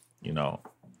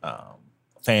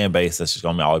 fan base that's just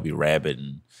going to always be rabid,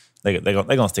 and they're going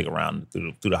to stick around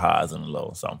through the highs and the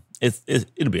lows. So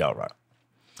it'll be all right.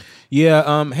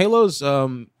 Yeah, Halo's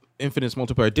Infinite's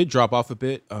multiplayer did drop off a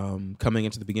bit coming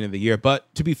into the beginning of the year,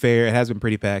 but to be fair, it has been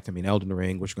pretty packed. I mean, Elden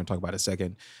Ring, which we're going to talk about in a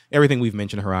second, everything we've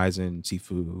mentioned, Horizon,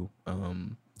 Sifu,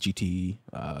 GT,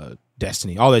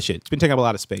 Destiny, all that shit. It's been taking up a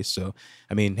lot of space. So,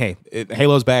 I mean, hey,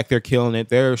 Halo's back. They're killing it.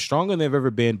 They're stronger than they've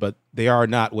ever been, but they are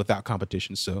not without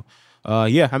competition. So,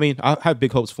 yeah, I mean, I have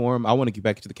big hopes for him. I want to get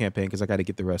back into the campaign because I got to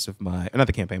get the rest of not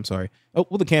the campaign, sorry. Oh,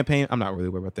 well, the campaign, I'm not really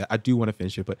worried about that. I do want to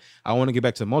finish it, but I want to get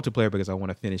back to the multiplayer because I want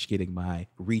to finish getting my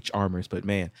Reach armors. But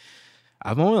man,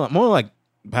 I'm only like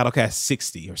Battlecast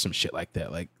 60 or some shit like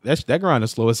that. Like that grind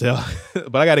is slow as hell,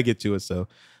 but I got to get to it. So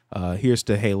here's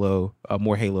to Halo,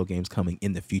 more Halo games coming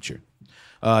in the future.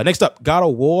 Next up, God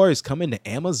of War is coming to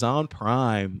Amazon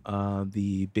Prime.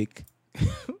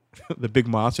 The big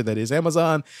monster that is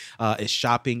Amazon is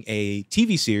shopping a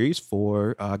TV series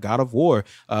for God of War.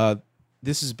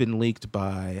 This has been leaked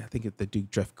by, I think, the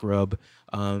dude Jeff Grubb.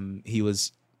 He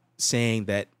was saying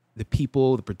that the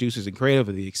producers and creative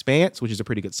of The Expanse, which is a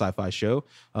pretty good sci-fi show,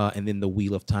 and then The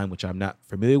Wheel of Time, which I'm not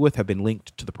familiar with, have been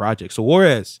linked to the project. So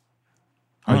Juarez,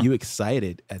 are you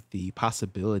excited at the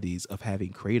possibilities of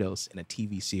having Kratos in a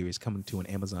TV series coming to an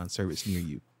Amazon service near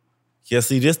you? Yeah,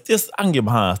 see, this I can get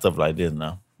behind stuff like this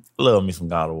now. I love me some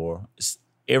God of War. This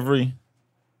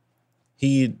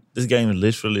game is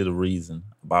literally the reason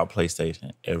about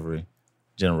PlayStation every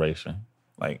generation,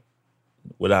 like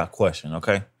without question.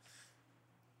 Okay,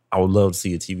 I would love to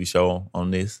see a TV show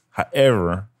on this.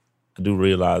 However, I do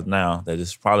realize now that this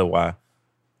is probably why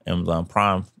Amazon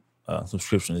Prime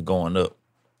subscription is going up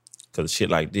because of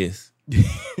shit like this.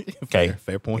 Okay,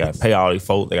 fair point. Got to pay all these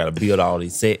folks. They got to build all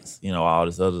these sets. All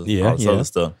this other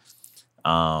stuff.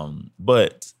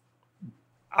 But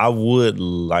I would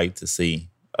like to see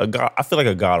I feel like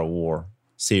a God of War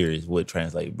series would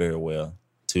translate very well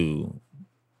to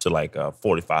like a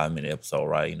 45-minute episode,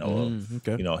 right?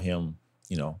 Him,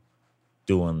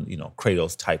 doing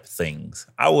Kratos type things.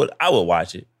 I would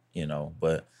watch it,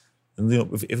 but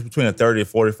if it's between a 30 and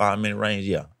 45-minute range,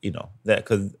 yeah, that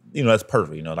because that's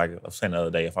perfect. Like I was saying the other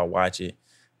day, if I watch it,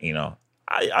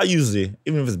 I usually,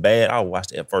 even if it's bad, I'll watch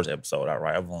the first episode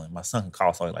outright. My son can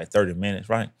cost only like 30 minutes,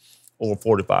 right? Or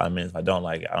 45 minutes. If I don't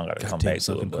like it, I don't got to come back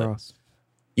to it. But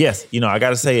yes, I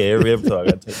got to say it every episode.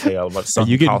 I got to tell you all about something.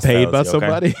 Are you getting paid by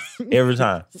somebody? Every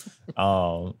time.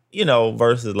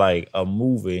 Versus like a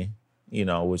movie,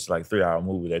 which is like 3-hour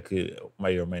movie that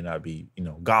may or may not be,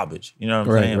 garbage. You know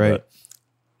what I'm saying? Right.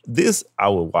 this I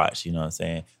would watch. You know what I'm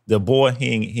saying? The boy,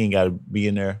 he ain't got to be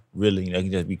in there. Really, he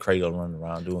can just be Kratos running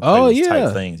around doing Kratos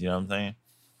type things. You know what I'm saying?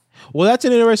 Well, that's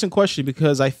an interesting question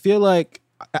because I feel like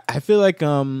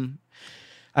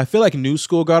New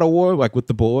School God of War, like with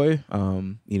the boy,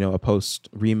 a post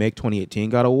remake 2018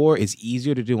 God of War is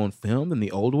easier to do on film than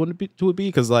the old one would be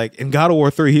because like in God of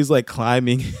War 3, he's like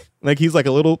climbing, like he's like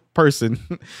a little person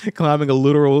climbing a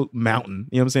literal mountain.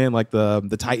 You know what I'm saying? Like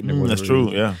the Titan or whatever. That's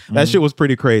true. Yeah, that shit was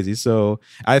pretty crazy. So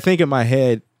I think in my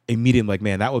head immediately, like,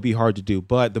 man, that would be hard to do.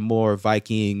 But the more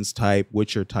Vikings type,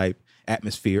 Witcher type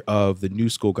atmosphere of the New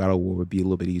School God of War would be a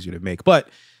little bit easier to make. But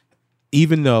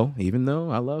even though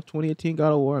I love 2018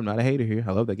 God of War, I'm not a hater here.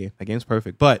 I love that game. That game's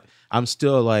perfect. But I'm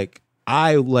still like,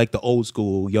 I like the old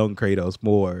school young Kratos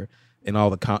more in all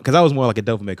the because I was more like a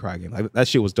Devil May Cry game. Like that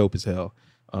shit was dope as hell.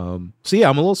 So yeah,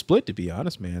 I'm a little split to be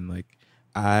honest, man. Like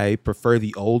I prefer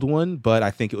the old one, but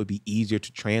I think it would be easier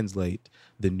to translate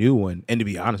the new one. And to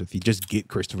be honest with you, just get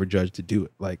Christopher Judge to do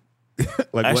it. Like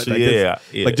actually, what?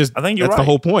 Like just I think you're that's right. the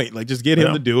whole point. Like just get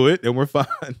him to do it, and we're fine.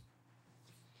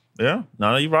 Yeah,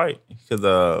 no, you're right. Because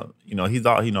he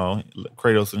thought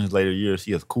Kratos in his later years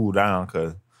he has cooled down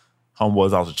because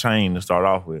homeboy's off the chain to start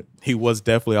off with. He was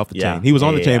definitely off the chain. He was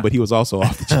on the chain, but he was also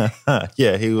off the chain.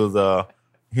 Yeah, he was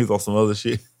on some other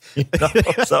shit.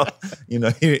 So he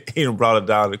done brought it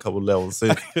down a couple levels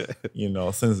since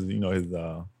his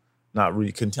not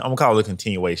really. I'm gonna call it a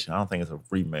continuation. I don't think it's a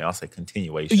remake. I'll say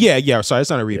continuation. Yeah. Sorry, it's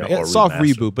not a remake. It's a soft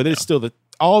reboot, but it's still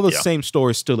all the same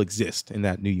stories still exist in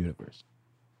that new universe.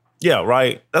 Yeah,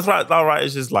 right. That's what I thought. Right,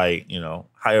 it's just like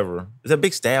However, is that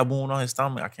big stab wound on his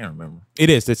stomach? I can't remember.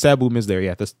 It is. The stab wound is there.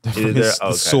 Yeah,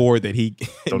 the sword that he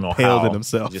don't know impaled how. in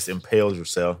himself. You just impaled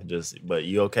yourself. But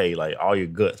you okay? Like all your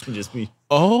guts would just be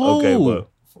okay. But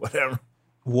whatever.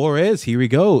 Juarez, here we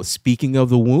go. Speaking of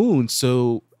the wound,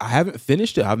 so I haven't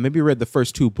finished it. I've maybe read the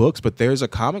first 2 books, but there's a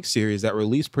comic series that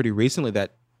released pretty recently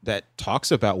that talks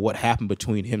about what happened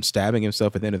between him stabbing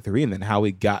himself at the end of 3 and then how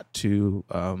he got to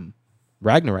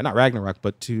Ragnarok, not Ragnarok,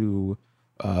 but to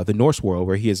the Norse world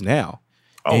where he is now.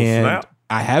 Oh, and snap.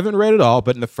 I haven't read it all,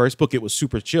 but in the first book, it was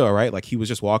super chill, right? Like he was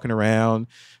just walking around.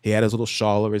 He had his little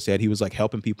shawl over his head. He was like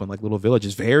helping people in like little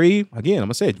villages. Very, again, I'm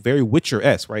gonna say it, very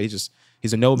Witcher-esque, right?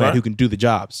 He's a nomad who can do the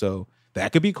job. So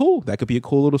that could be cool. That could be a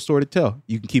cool little story to tell.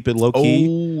 You can keep it low key.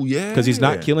 Oh, yeah. Because he's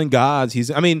not killing gods.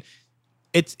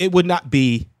 It would not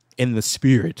be in the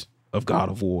spirit of God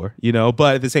of War,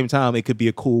 but at the same time, it could be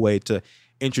a cool way to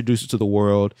introduce it to the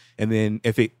world. And then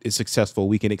if it is successful,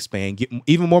 we can expand, get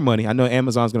even more money. I know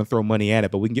Amazon's going to throw money at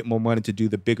it, but we can get more money to do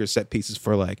the bigger set pieces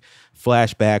for like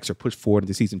flashbacks or push forward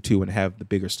into season 2 and have the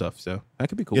bigger stuff. So that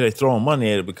could be cool. Yeah, they throwing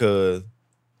money at it because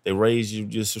they raise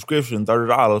your subscription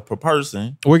 $30 per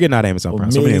person. We're getting out of Amazon Prime.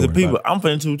 Millions of people. I'm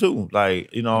finna too. Like,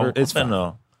 it's I'm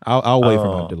finna. I'll wait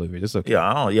for my delivery. It's okay.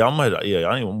 I don't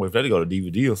even wait for that to go to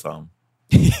DVD or something.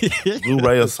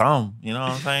 Blu-ray or something. You know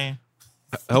what I'm saying?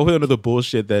 I hope under the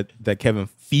bullshit that Kevin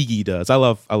Feige does. I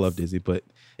love Disney, but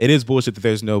it is bullshit that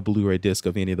there's no Blu-ray disc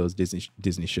of any of those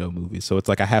Disney show movies. So it's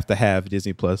like I have to have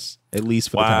Disney Plus at least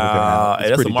for the time of wow, hey,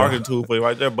 that's a marketing tool for you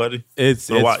right there, buddy. It's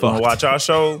watch our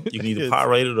show. You can either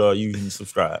pirate it or you can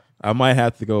subscribe. I might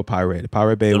have to go pirate it.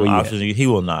 Pirate Bay. He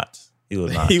will not. He will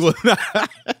not. He will not.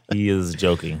 He is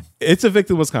joking. It's a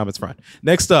victimless comments front.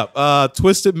 Next up,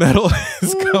 Twisted Metal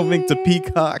is coming to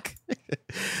Peacock.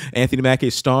 Anthony Mackie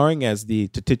is starring as the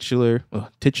titular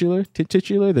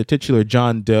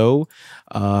John Doe.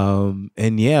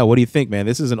 And yeah, what do you think, man?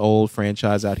 This is an old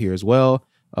franchise out here as well.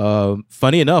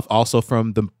 Funny enough, also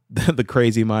from the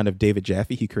crazy mind of David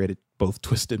Jaffe, he created both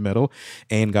Twisted Metal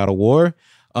and God of War.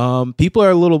 People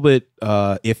are a little bit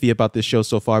iffy about this show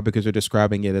so far because they're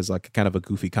describing it as like kind of a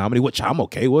goofy comedy, which I'm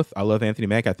okay with. I love Anthony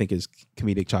Mackie. I think his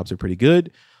comedic chops are pretty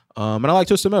good. And I like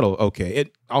Twisted Metal.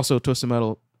 Okay. Twisted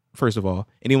Metal, first of all,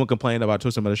 anyone complaining about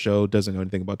Twisted Metal show doesn't know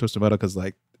anything about Twisted Metal because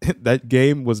like that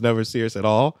game was never serious at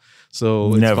all.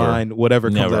 So it's fine. Whatever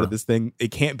comes out of this thing,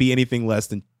 it can't be anything less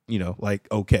than, like,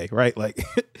 okay, right? Like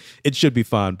it should be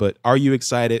fun. But are you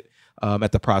excited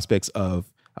at the prospects of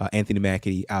Anthony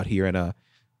Mackie out here in a,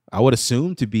 I would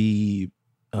assume to be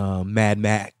Mad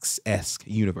Max-esque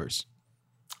universe?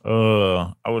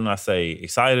 I would not say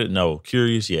excited. No,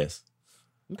 curious. Yes.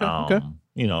 Okay.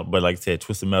 But like I said,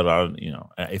 Twisted Metal.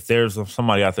 If there's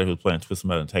somebody out there who's playing Twisted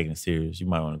Metal and taking it serious, you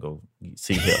might want to go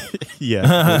seek help.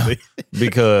 Yeah,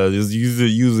 because it's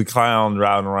usually clown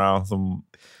driving around some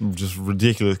just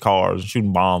ridiculous cars and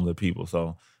shooting bombs at people.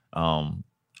 So I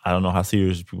don't know how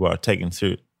serious people are taking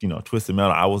Twisted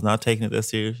Metal. I was not taking it that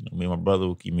serious. Me and my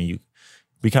brother, you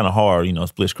be kind of hard,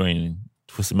 split screen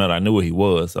Twisted Metal. I knew what he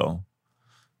was, so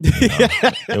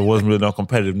There wasn't really no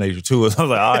competitive nature to it. So I was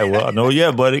like, all right, well, I know,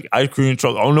 yeah, buddy, ice cream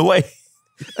truck on the way.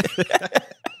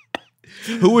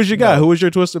 Who was your guy? Who was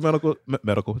your Twisted Metal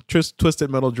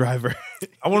driver?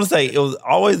 I want to say it was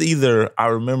always either, I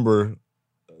remember,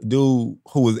 dude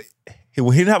who was, he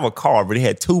didn't have a car, but he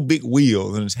had two big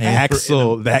wheels in his hand.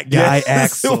 Axel, that guy,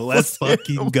 Axel. Let's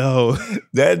fucking go.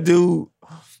 That dude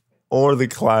or the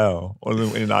clown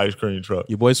in the ice cream truck.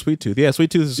 Your boy Sweet Tooth. Yeah,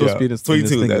 Sweet Tooth is supposed to be in this Sweet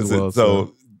Tooth, thing that's as well. it.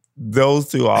 So those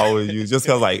two I always use just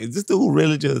because, like, is this dude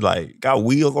really just like got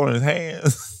wheels on his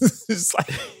hands? Just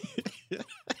like,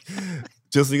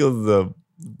 just because of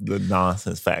the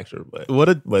nonsense factor. But what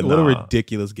a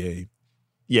ridiculous game.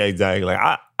 Yeah, exactly.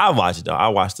 Like I watch it though. I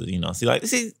watched it,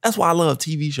 see, that's why I love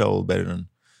TV shows better than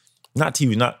not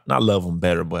TV, not love them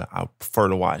better, but I prefer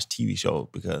to watch TV shows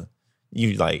because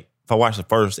you like, if I watch the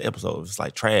first episode, it's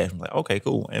like trash. I'm like, okay,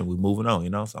 cool. And we're moving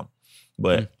on, so.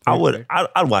 But I'd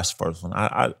watch the first one.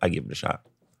 I give it a shot.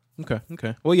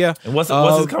 Okay. Well, yeah. And what's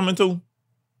it coming to?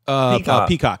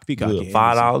 Peacock. Good.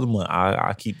 $5 a month.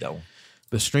 I keep that one.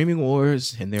 The streaming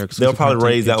wars and their exclusive they'll probably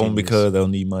raise that one continues. because they'll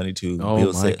need money to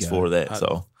build sets for that.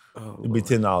 So it'll be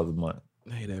 $10 a month.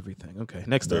 I hate everything. Okay,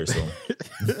 next Very up.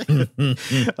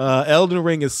 soon. Elden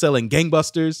Ring is selling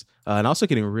gangbusters and also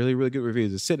getting really, really good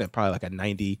reviews. It's sitting at probably like a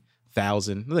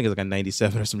 90,000. I think it's like a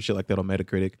 97 or some shit like that on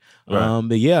Metacritic. Right.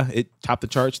 But yeah, it topped the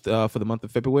charts for the month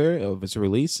of February of its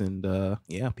release, and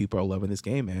yeah, people are loving this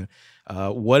game, man.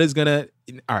 What is gonna?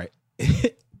 All right.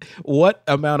 What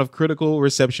amount of critical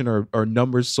reception or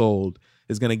numbers sold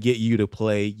is going to get you to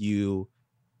play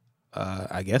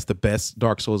I guess, the best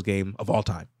Dark Souls game of all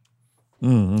time?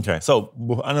 Okay.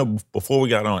 So I know before we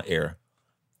got on air,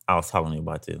 I was talking to you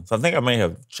about this. So I think I may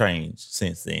have changed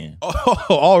since then. Oh,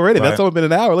 already? Right? That's only been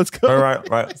an hour. Let's go.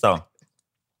 Right. So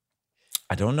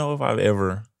I don't know if I've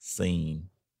ever seen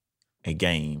a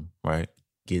game, right,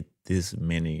 get this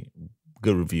many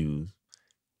good reviews.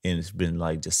 And it's been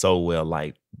like just so well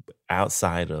liked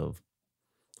outside of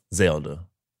Zelda,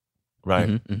 right?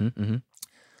 Mm-hmm.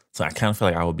 So I kind of feel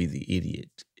like I would be the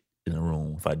idiot in the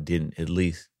room if I didn't at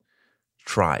least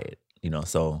try it,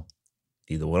 So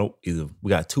either we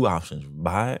got two options: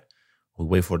 buy it, or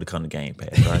wait for it to come to Game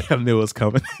Pass, right? I knew it was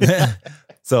coming.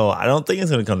 So I don't think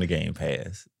it's going to come to Game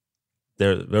Pass.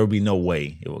 There will be no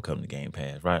way it will come to Game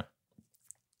Pass, right?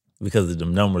 Because the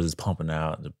numbers is pumping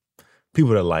out. The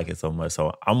people that like it so much.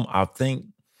 So I think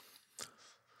a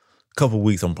couple of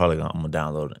weeks I'm gonna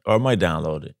download it. Or I might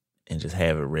download it and just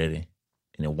have it ready.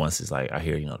 And then once it's like I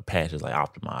hear, the patch is like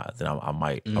optimized, then I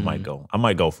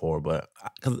might go for it. But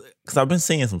because I've been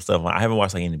seeing some stuff. I haven't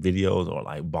watched like any videos or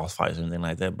like boss fights or anything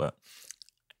like that. But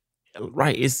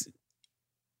right,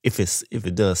 if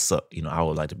it does suck, I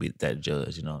would like to be that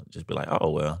judge, just be like,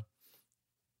 oh well,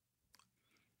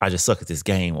 I just suck at this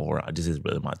game, or I just is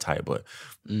really my type. But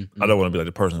I don't want to be like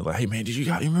the person that's like, hey man, you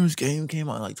remember this game came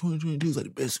out in like 2022? It's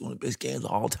like one of the best games of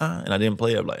all time, and I didn't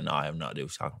play it. I'm like, no, I have no idea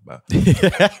what you're talking about.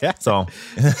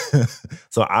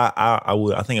 So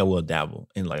I think I will dabble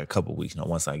in like a couple of weeks.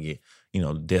 Once I get,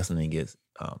 Destiny gets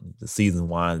the season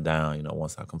winds down.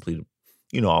 Once I complete,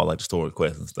 all like the story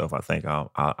quests and stuff. I think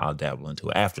I'll dabble into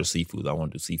it after Sifu. I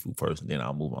want to do Sifu first, and then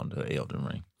I'll move on to Elden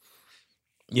Ring.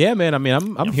 Yeah, man. I mean,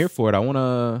 I'm here for it. I want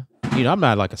to, I'm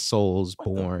not like a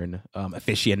Souls-born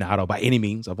aficionado by any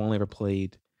means. I've only ever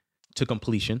played to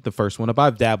completion the first one.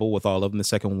 I've dabbled with all of them. The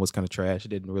second one was kind of trash. It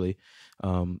didn't really,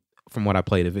 from what I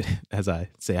played of it, as I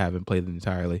say, I haven't played it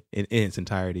entirely in its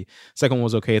entirety. Second one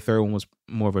was okay. Third one was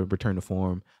more of a return to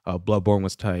form. Bloodborne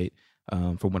was tight.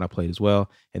 From when I played as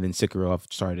well, and then Sekiro I've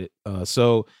started.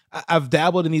 So I've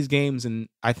dabbled in these games, and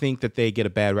I think that they get a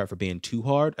bad rap for being too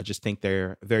hard. I just think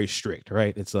they're very strict,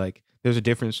 right? It's like there's a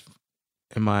difference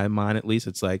in my mind, at least.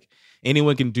 It's like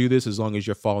anyone can do this as long as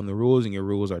you're following the rules, and your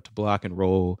rules are to block and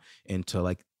roll and to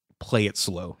like play it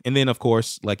slow. And then, of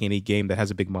course, like any game that has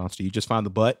a big monster, you just find the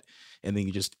butt, and then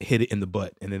you just hit it in the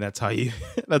butt, and then that's how you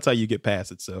get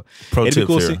past it. So pro tips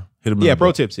cool here.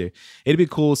 Pro tips here. It'd be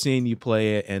cool seeing you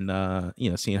play it and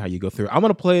seeing how you go through. I'm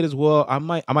gonna play it as well. I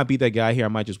might be that guy here. I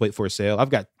might just wait for a sale. I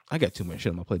got too much shit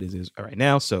on my plate as is right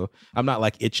now, so I'm not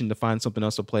like itching to find something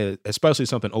else to play, especially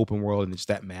something open world and it's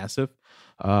that massive.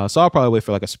 So I'll probably wait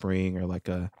for like a spring or like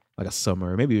a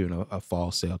summer, maybe even a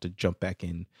fall sale to jump back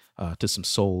in to some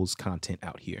Souls content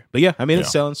out here. But yeah, I mean,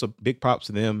 it's selling, so big props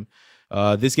to them.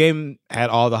 This game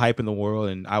had all the hype in the world,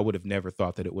 and I would have never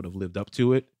thought that it would have lived up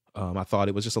to it. I thought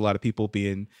it was just a lot of people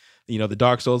being, the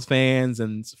Dark Souls fans,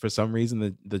 and for some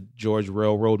reason the George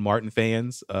Railroad Martin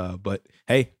fans. But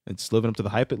hey, it's living up to the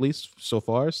hype, at least so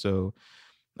far. So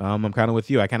I'm kind of with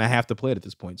you. I kind of have to play it at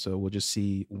this point. So we'll just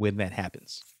see when that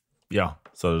happens. Yeah.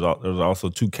 So there's also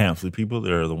two camps of people.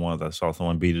 There are the ones I saw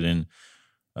someone beat it in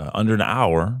under an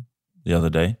hour the other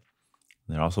day.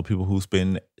 There are also people who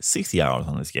spend 60 hours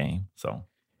on this game. So,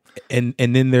 and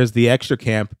then there's the extra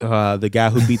camp, the guy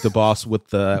who beat the boss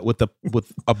with a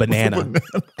banana.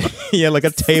 Yeah, like a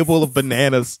table of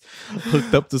bananas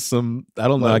hooked up to some. I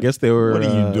don't know. I guess they were. What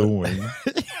are you doing?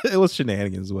 It was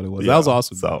shenanigans. Is what it was. Yeah, that was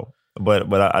awesome. So,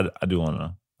 but I do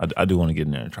want to get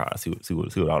in there and try see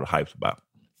what all the hype's about.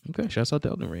 Okay, shouts out to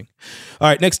Elden Ring. All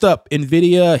right, next up,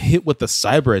 NVIDIA hit with the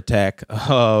cyber attack.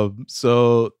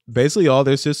 So basically all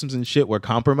their systems and shit were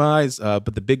compromised.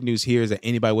 But the big news here is that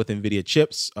anybody with NVIDIA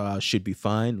chips should be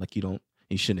fine. Like you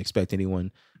shouldn't expect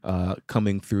anyone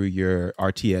coming through your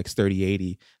RTX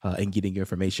 3080 and getting your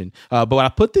information. But I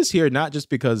put this here not just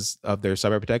because of their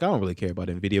cyber attack. I don't really care about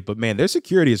NVIDIA, but man, their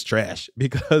security is trash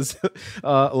because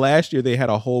last year they had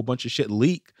a whole bunch of shit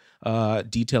leak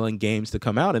detailing games to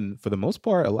come out, and for the most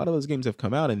part a lot of those games have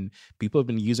come out, and people have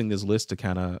been using this list to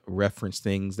kind of reference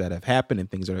things that have happened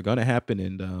and things that are going to happen.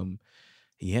 And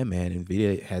yeah, man,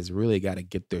 NVIDIA has really got to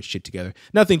get their shit together.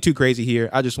 Nothing too crazy here.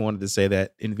 I just wanted to say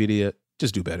that NVIDIA,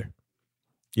 just do better.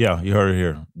 Yeah, you heard it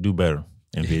here. Do better,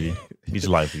 NVIDIA. Get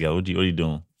your life together. What are you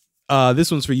doing?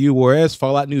 This one's for you, Juarez.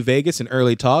 Fallout New Vegas in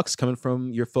early talks coming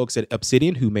from your folks at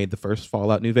Obsidian, who made the first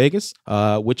Fallout New Vegas,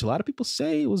 which a lot of people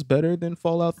say was better than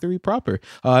Fallout 3 proper.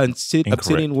 And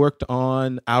Obsidian worked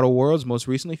on Outer Worlds most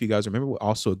recently, if you guys remember,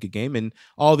 also a good game. And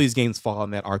all these games fall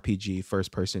in that RPG,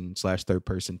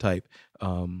 first-person/third-person type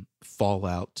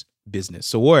Fallout business.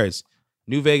 So Juarez,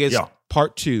 New Vegas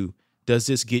Part 2, does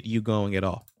this get you going at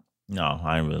all? No,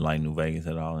 I didn't really like New Vegas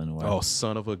at all anyway. Oh,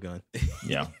 son of a gun.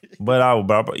 Yeah. But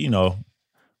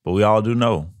we all do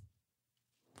know.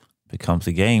 If it comes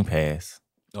to Game Pass.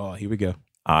 Oh, here we go.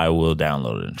 I will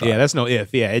download it and try it. That's no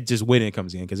if. Yeah, it just when it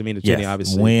comes in. Because I mean, it's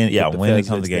obviously. When it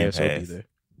comes to Game Pass,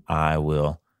 I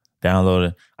will download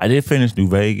it. I did finish New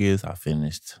Vegas. I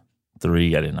finished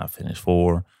 3. I did not finish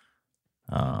 4.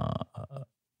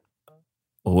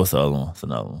 What's the other one? It's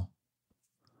another one.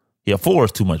 Yeah, 4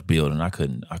 is too much building. I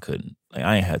couldn't. Like,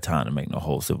 I ain't had time to make no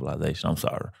whole civilization. I'm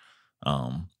sorry.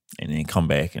 And then come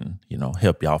back and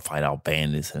help y'all fight out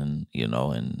bandits and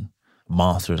and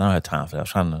monsters. I don't have time for that. I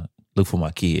was trying to look for my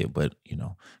kid, but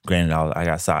granted, I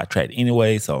got sidetracked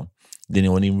anyway. So then it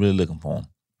wasn't even really looking for him.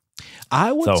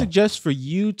 I would suggest for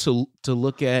you to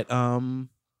look at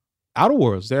Outer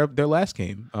Worlds, their last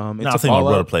game. I think my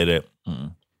brother played it.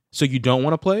 So you don't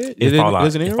want to play it? It's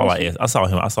Fallout.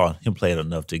 I saw him play it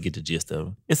enough to get the gist of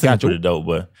it. It's pretty dope,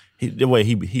 but the way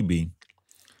he be,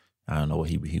 I don't know what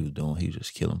he was doing. He was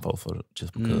just killing folks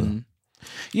just because. Mm-hmm.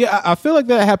 Yeah, I feel like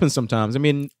that happens sometimes. I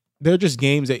mean, they're just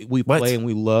games that we play and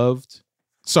we loved.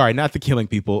 Sorry, not the killing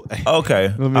people. Okay.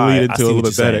 Let me lead into it a little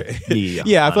bit better.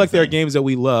 Yeah, I feel like there are games that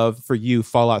we love. For you,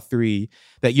 Fallout 3,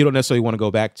 that you don't necessarily want to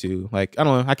go back to. Like, I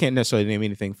don't know. I can't necessarily name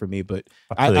anything for me, but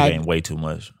I play the game way too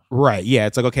much. Right. Yeah.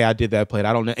 It's like, okay, I did that, played.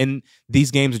 I don't know. And these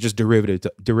games are just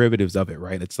derivatives of it,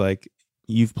 right? It's like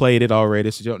you've played it already,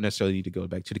 so you don't necessarily need to go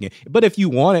back to the game. But if you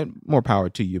want it, more power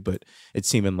to you. But it's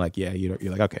seeming like, yeah, you're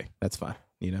like, okay, that's fine.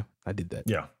 I did that.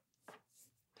 Yeah.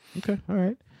 Okay. All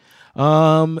right.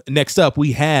 Next up,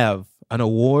 we have an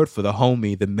award for the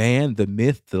homie, the man, the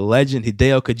myth, the legend,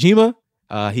 Hideo Kojima.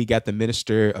 He got the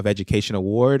Minister of Education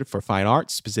Award for Fine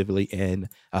Arts, specifically in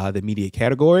the media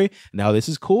category. Now, this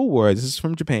is cool award. This is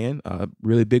from Japan.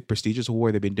 Really big, prestigious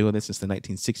award. They've been doing this since the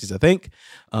 1960s, I think.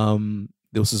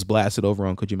 This was blasted over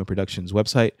on Kojima Productions'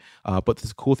 website. But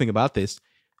the cool thing about this,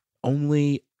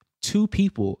 only 2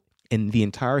 people in the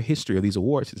entire history of these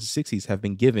awards since the 60s have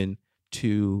been given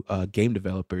to game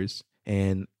developers.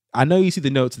 And I know you see the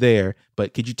notes there,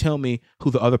 but could you tell me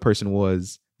who the other person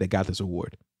was that got this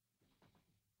award?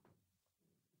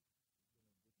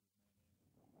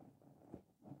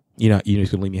 You're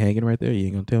just gonna leave me hanging right there? You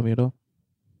ain't gonna tell me at all?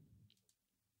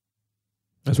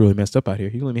 That's really messed up out here.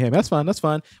 You can leave me hanging. That's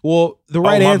fine. Well, the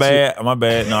right answer. My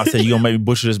bad. No, I said you gonna maybe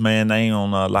butcher this man's name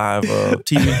on live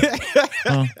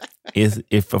TV.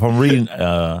 If I'm reading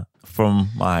from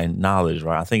my knowledge,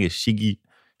 right, I think it's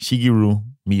Shigeru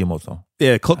Miyamoto.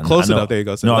 Yeah, close enough. There you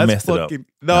go. So no, I messed it up.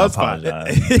 No, it's fine.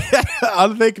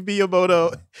 I think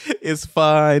Miyamoto is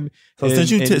fine. So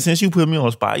since you put me on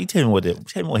the spot, tell me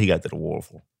what he got that award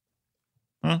for.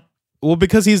 Well,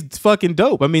 because he's fucking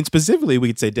dope. I mean, specifically, we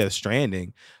could say Death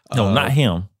Stranding. No, not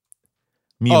him.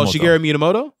 Miyamoto. Oh, Shigeru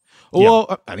Miyamoto? Yeah.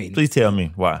 Well, I mean, please tell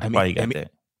me why he got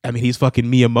that. I mean, he's fucking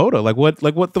Miyamoto. Like what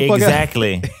the fuck?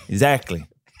 Exactly.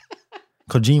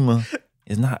 Kojima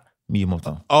is not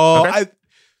Miyamoto. Oh,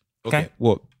 okay.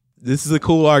 Well, this is a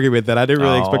cool argument that I didn't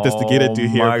really expect us to get into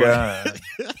here. My God.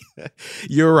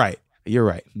 You're right. You're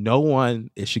right. No one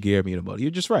is Shigeru Miyamoto.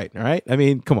 You're just right. All right. I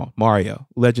mean, come on, Mario,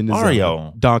 Legend of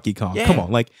Zelda, Donkey Kong. Yeah. Come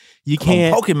on, like you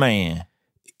can't. Pokemon.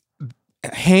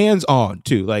 Hands on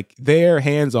too. Like they're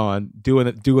hands on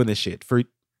doing this shit for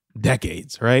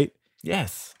decades, right?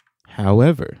 Yes.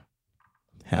 However,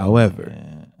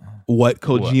 what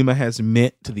Kojima has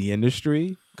meant to the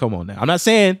industry. Come on now. I'm not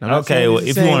saying. Okay, well,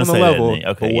 if you want to say level, that,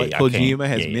 okay, but what Kojima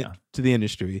has meant to the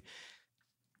industry,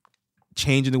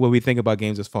 changing the way we think about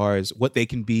games as far as what they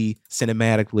can be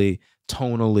cinematically,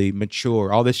 tonally,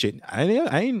 mature, all this shit. I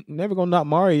ain't never gonna knock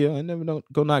Mario. I never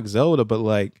go knock Zelda, but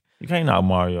like you can't knock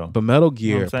Mario. But Metal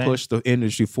Gear pushed the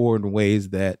industry forward in ways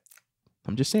that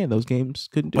I'm just saying those games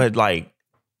couldn't do. But like,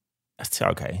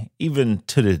 okay, even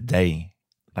to this day,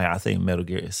 like I think Metal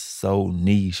Gear is so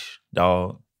niche,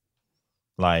 dog.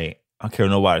 Like I don't care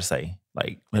what nobody say.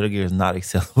 Like Metal Gear is not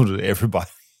accessible to everybody.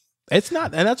 It's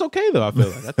not, and that's okay though. I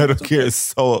feel like Metal Gear is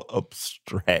so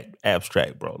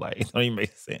abstract, bro. Like it don't even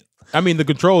make sense. I mean, the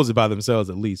controls are by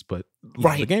themselves at least, but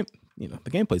right, the game,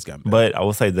 the gameplay's got better. But I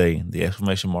will say the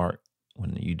exclamation mark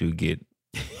when you do get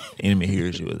enemy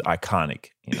hears you is iconic.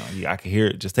 I can hear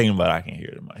it. Just thinking about it, I can hear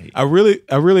it in my head.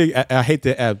 I hate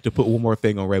to put one more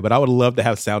thing on Ray, but I would love to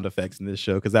have sound effects in this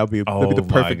show because that'd be the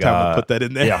perfect time to put that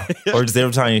in there. Yeah, or just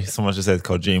every time someone just says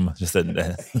Kojima, just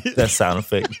that sound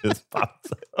effect just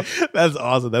pops up. That's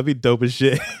awesome. That'd be dope as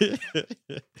shit.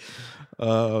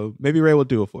 Maybe Ray will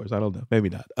do it for us. I don't know. Maybe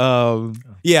not.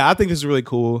 Yeah, I think this is really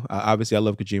cool. Obviously, I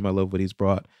love Kojima. I love what he's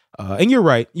brought. And you're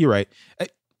right.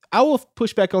 I will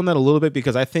push back on that a little bit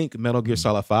because I think Metal Gear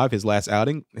Solid 5, his last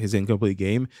outing, his incomplete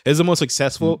game, is the most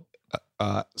successful,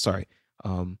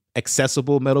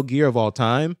 accessible Metal Gear of all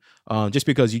time. Just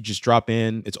because you just drop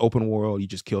in, it's open world, you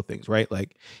just kill things, right?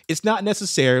 Like, it's not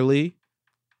necessarily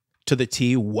to the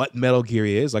T what Metal Gear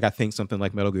is. Like, I think something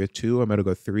like Metal Gear 2 or Metal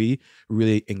Gear 3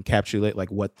 really encapsulate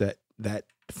like what that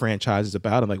franchise is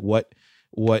about and like what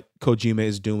Kojima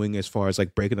is doing as far as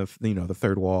like breaking the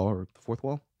third wall or the fourth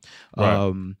wall.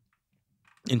 Right.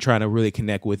 And trying to really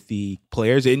connect with the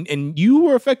players. And you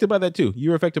were affected by that too.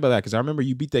 You were affected by that because I remember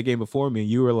you beat that game before me and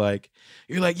you're like,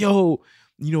 yo,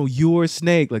 you're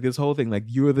Snake, like this whole thing, like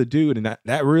you're the dude. And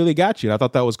that really got you. And I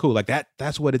thought that was cool. Like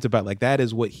that's what it's about. Like that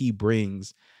is what he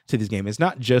brings to this game. It's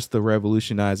not just the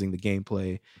revolutionizing the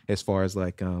gameplay as far as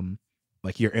like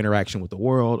your interaction with the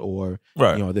world or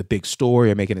the big story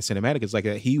or making it cinematic. It's like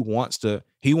he wants to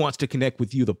connect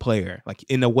with you, the player, like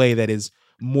in a way that is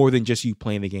more than just you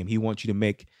playing the game. He wants you to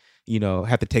make,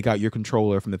 have to take out your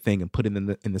controller from the thing and put it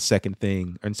in the second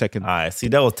thing or in second. All right, see,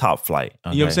 that was top flight.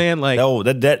 Okay? You know what I'm saying? Like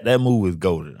that move was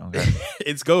golden. Okay,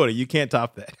 it's golden. You can't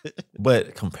top that.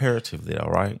 But comparatively,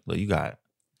 all right, look, you got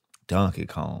Donkey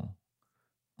Kong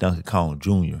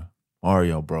Jr.,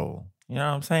 Mario Bros. You know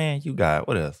what I'm saying? You got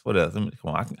what else? Come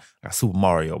on, I got Super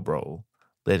Mario Bros.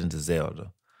 Legend of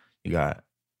Zelda. You got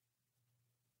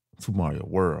Super Mario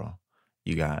World.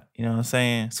 You got, you know what I'm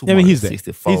saying? Super Mario he's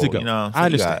 64. He's a go. You know what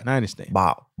I'm saying? I understand.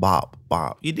 Bop.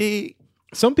 You dig?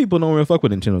 Some people don't really fuck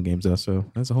with Nintendo games though, so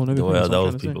that's a whole nother thing. Well,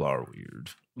 those people are weird.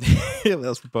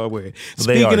 Those people are weird.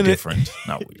 They are different,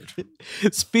 not weird.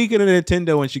 Speaking of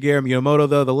Nintendo and Shigeru Miyamoto,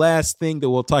 though, the last thing that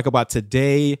we'll talk about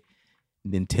today,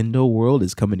 Nintendo World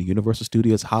is coming to Universal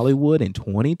Studios Hollywood in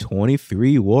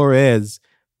 2023. Juarez,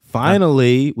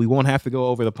 finally, we won't have to go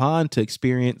over the pond to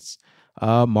experience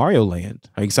Mario Land.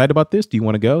 Are you excited about this? Do you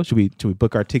want to go? Should we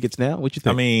book our tickets now? What you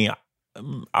think? I mean,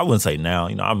 I wouldn't say now.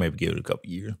 I'll maybe give it a couple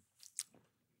years.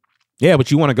 Yeah,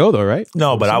 but you want to go though, right?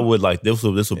 No, but I would like this.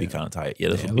 Will be kind of tight. Yeah,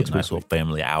 this will be a nice little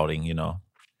family outing.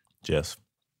 Just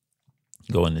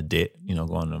go into debt.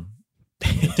 Going to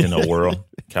Nintendo World,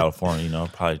 California.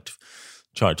 Probably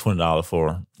charge $20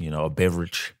 for a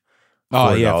beverage.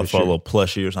 Oh yeah, for a little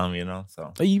plushie or something.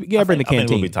 So you gotta bring the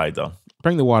canteen. It'll be tight though.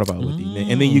 Bring the water bottle with you,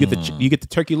 and then you get the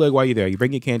turkey leg while you're there. You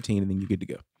bring your canteen, and then you're good to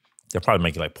go. They'll probably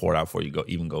make it like pour it out before you go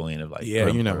in. If like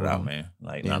you're never pour it out, man.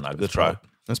 Like not good try.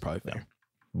 That's probably fair. Yeah.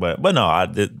 But no,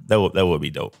 that would be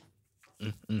dope.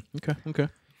 Okay.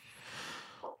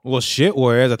 Well, shit,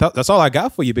 Warriors. I thought that's all I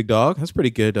got for you, big dog. That's a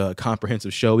pretty good,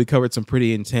 comprehensive show. We covered some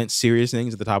pretty intense, serious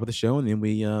things at the top of the show, and then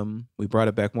we brought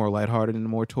it back more lighthearted and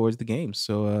more towards the games.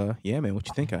 So, yeah, man, what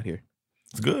you think out here?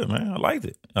 It's good, man. I liked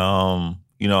it.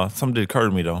 Something did occur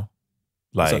to me though,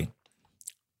 like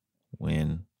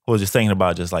when I was just thinking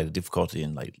about just like the difficulty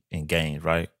in games,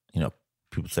 right?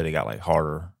 People say they got like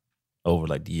harder over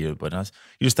like the years, but you're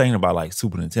just thinking about like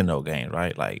Super Nintendo games,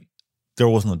 right? Like there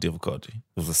was no difficulty.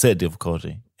 It was a set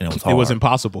difficulty, and it was hard. It was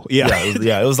impossible. Yeah,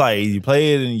 it was like you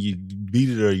play it and you beat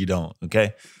it or you don't.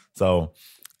 Okay, so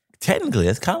technically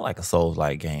it's kind of like a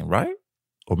Souls-like game, right?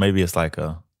 Or maybe it's like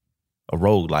a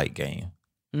roguelike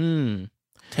game.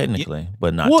 Technically,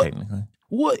 but not What? technically.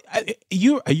 What I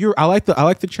like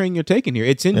the train you're taking here.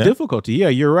 It's in difficulty. Yeah,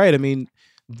 you're right. I mean,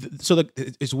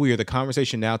 it's weird. The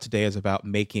conversation now today is about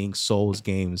making Souls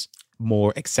games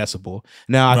more accessible.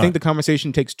 Now, I think the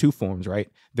conversation takes two forms, right?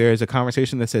 There's a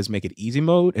conversation that says make it easy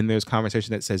mode, and there's a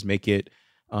conversation that says make it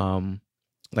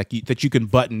that you can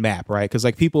button map, right? Because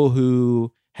like people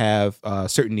who have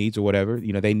certain needs or whatever,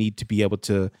 they need to be able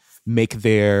to make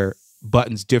their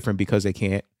buttons different because they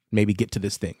can't maybe get to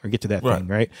this thing or get to that thing,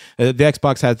 right? The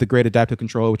Xbox has the great adaptive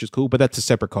controller, which is cool, but that's a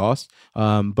separate cost.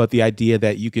 But the idea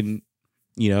that you can,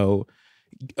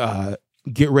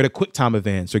 get rid of QuickTime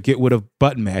events or get rid of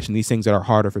button mash and these things that are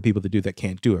harder for people to do that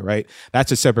can't do it, right?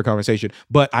 That's a separate conversation.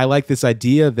 But I like this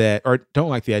idea don't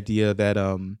like the idea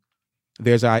that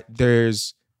there's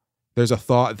a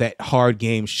thought that hard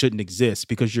games shouldn't exist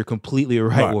because you're completely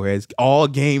right. Whereas all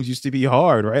games used to be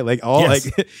hard, right? Like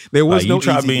there was no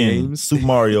easy games. Super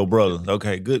Mario Brothers,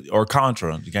 okay, good, or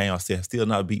Contra, the game I still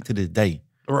not beat to this day.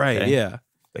 Right? Okay? Yeah,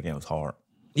 that game was hard.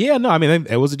 Yeah, no, I mean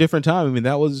it was a different time. I mean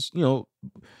that was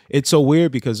it's so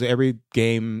weird because every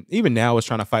game, even now, is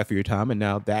trying to fight for your time, and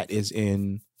now that is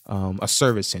in a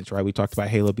service sense, right? We talked about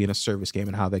Halo being a service game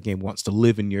and how that game wants to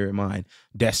live in your mind.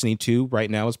 Destiny 2 right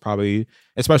now is probably,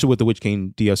 especially with the Witch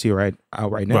King DLC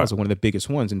out right now, is one of the biggest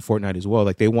ones in Fortnite as well.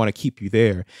 Like they want to keep you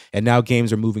there, and now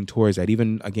games are moving towards that.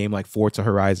 Even a game like Forza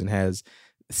Horizon has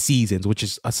seasons, which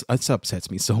is it upsets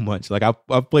me so much. Like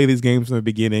I've played these games from the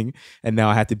beginning, and now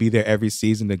I have to be there every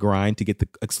season to grind to get the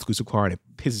exclusive car, and it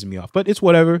pisses me off. But it's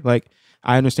whatever. Like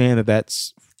I understand that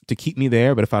that's to keep me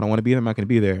there, but if I don't want to be there, I'm not going to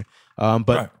be there.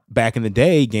 But back in the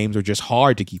day, games were just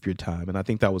hard to keep your time, and I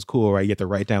think that was cool, right? You had to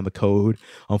write down the code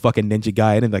on fucking Ninja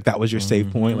Gaiden, like that was your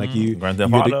save point, like Grand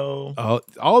Theft Auto,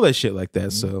 all that shit like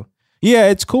that. So yeah,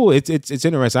 it's cool. It's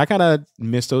interesting. I kind of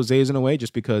miss those days in a way,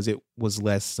 just because it was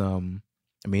less.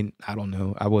 I mean, I don't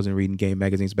know. I wasn't reading game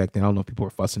magazines back then. I don't know if people were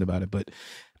fussing about it, but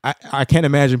I can't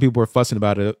imagine people were fussing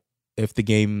about it if the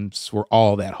games were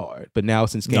all that hard. But now,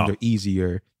 since games are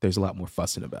easier, there's a lot more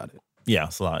fussing about it. Yeah,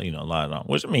 it's a lot, a lot of,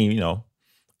 which I mean,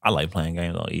 I like playing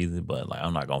games all easy, but like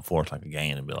I'm not gonna force like a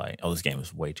game and be like, oh, this game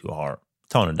is way too hard.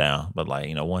 Tone it down. But like,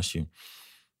 once you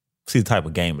see the type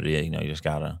of game it is, you just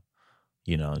gotta,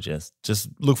 just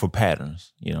look for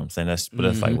patterns. You know what I'm saying? That's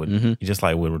like with just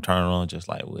like with Returnal, just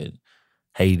like with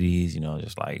Hades,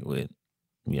 just like with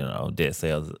Dead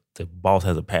Cells, the boss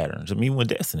has a pattern. I mean, with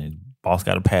Destiny, boss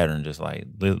got a pattern. Just like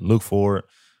look for it,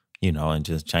 and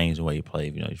just change the way you play.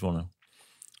 If you just want to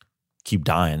keep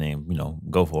dying and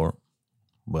go for it,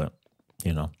 but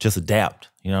just adapt.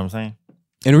 You know what I'm saying?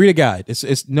 And read a guide.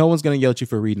 It's no one's gonna yell at you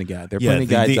for reading a guide. There are plenty of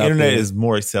guides out there. The internet is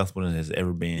more accessible than it's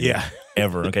ever been. Yeah,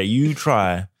 ever. Okay, you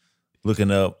try looking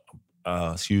up,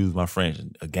 excuse my French,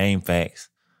 a game facts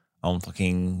on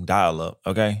fucking dial-up,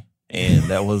 okay? And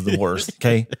that was the worst,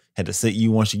 okay? Had to sit you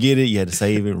once you get it, you had to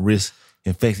save it, risk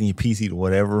infecting your PC to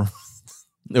whatever.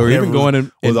 Or even going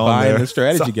and buying a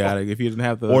strategy guide if you didn't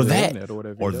have the internet or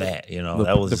whatever. Or that,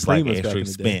 that was just like extra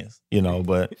expense,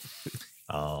 but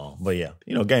yeah,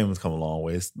 gaming's come a long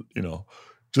way. It's,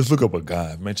 just look up a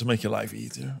guide, man, to make your life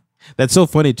easier. That's so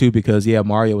funny too, because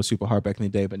Mario was super hard back in the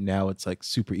day, but now it's like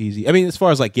super easy. I mean, as far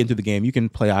as like getting to the game, you can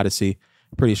play Odyssey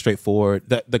pretty straightforward.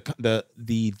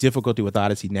 The difficulty with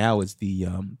Odyssey now is the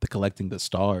collecting the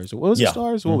stars. What was the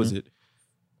stars? What was it?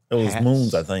 It was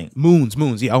moons, I think.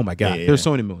 Moons. Yeah. Oh my God. Yeah. There's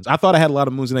so many moons. I thought I had a lot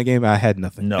of moons in that game. I had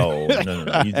nothing. No.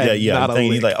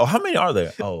 He's like, oh, how many are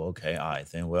there? Oh, okay. All right.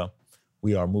 Then, well,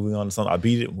 we are moving on to something. I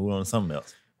beat it. Moving on to something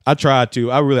else. I tried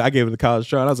to. I gave it a college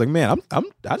try, and I was like, man, I'm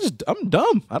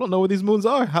dumb. I don't know where these moons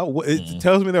are. It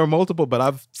tells me there are multiple, but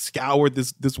I've scoured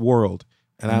this world,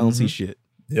 and I don't see shit.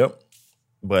 Yep.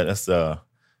 But that's I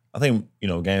think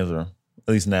games are, at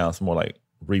least now, it's more like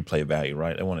replay value,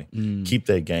 right? They want to keep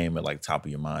that game at like top of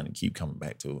your mind and keep coming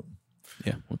back to it.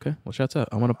 Yeah. Okay. Well, shouts out.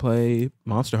 I want to play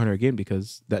Monster Hunter again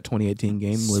because that 2018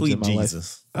 game lives in my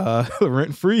Jesus. life.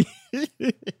 Rent free.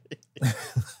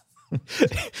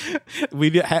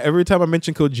 Every time I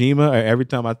mention Kojima, or every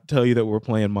time I tell you that we're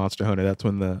playing Monster Hunter, that's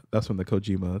when the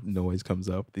Kojima noise comes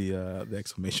up, the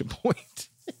exclamation point.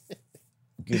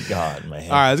 Good God, man.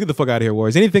 All right, let's get the fuck out of here,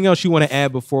 Warriors. Anything else you want to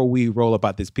add before we roll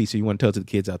about this piece, or you want to tell to the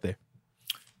kids out there?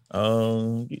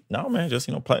 No, man. Just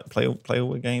play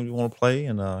what games you want to play,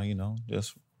 and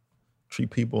just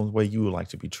treat people the way you would like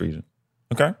to be treated.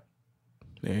 Okay.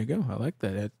 There you go. I like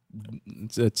that.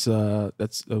 That's a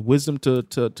wisdom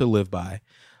to live by.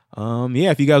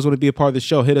 If you guys want to be a part of the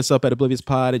show, hit us up at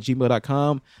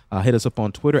obliviouspod@gmail.com. Hit us up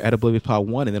on Twitter at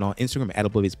obliviousspod1, and then on Instagram at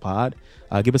obliviousspod.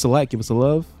 Give us a like, give us a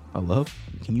love.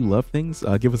 Can you love things?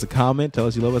 Give us a comment. Tell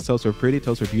us you love us. Tell us we're pretty.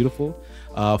 Tell us we're beautiful.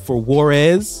 For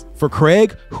Juarez, for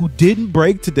Craig, who didn't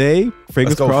break today.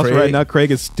 Fingers crossed Craig. Right now.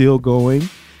 Craig is still going.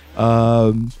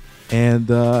 Yeah,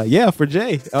 for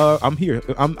Jay, I'm here.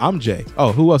 I'm Jay.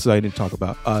 Oh, who else did I need to talk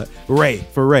about? Ray.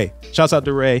 For Ray. Shouts out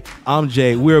to Ray. I'm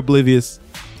Jay. We're Oblivious,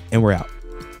 and we're out.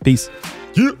 Peace.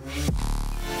 Yeah.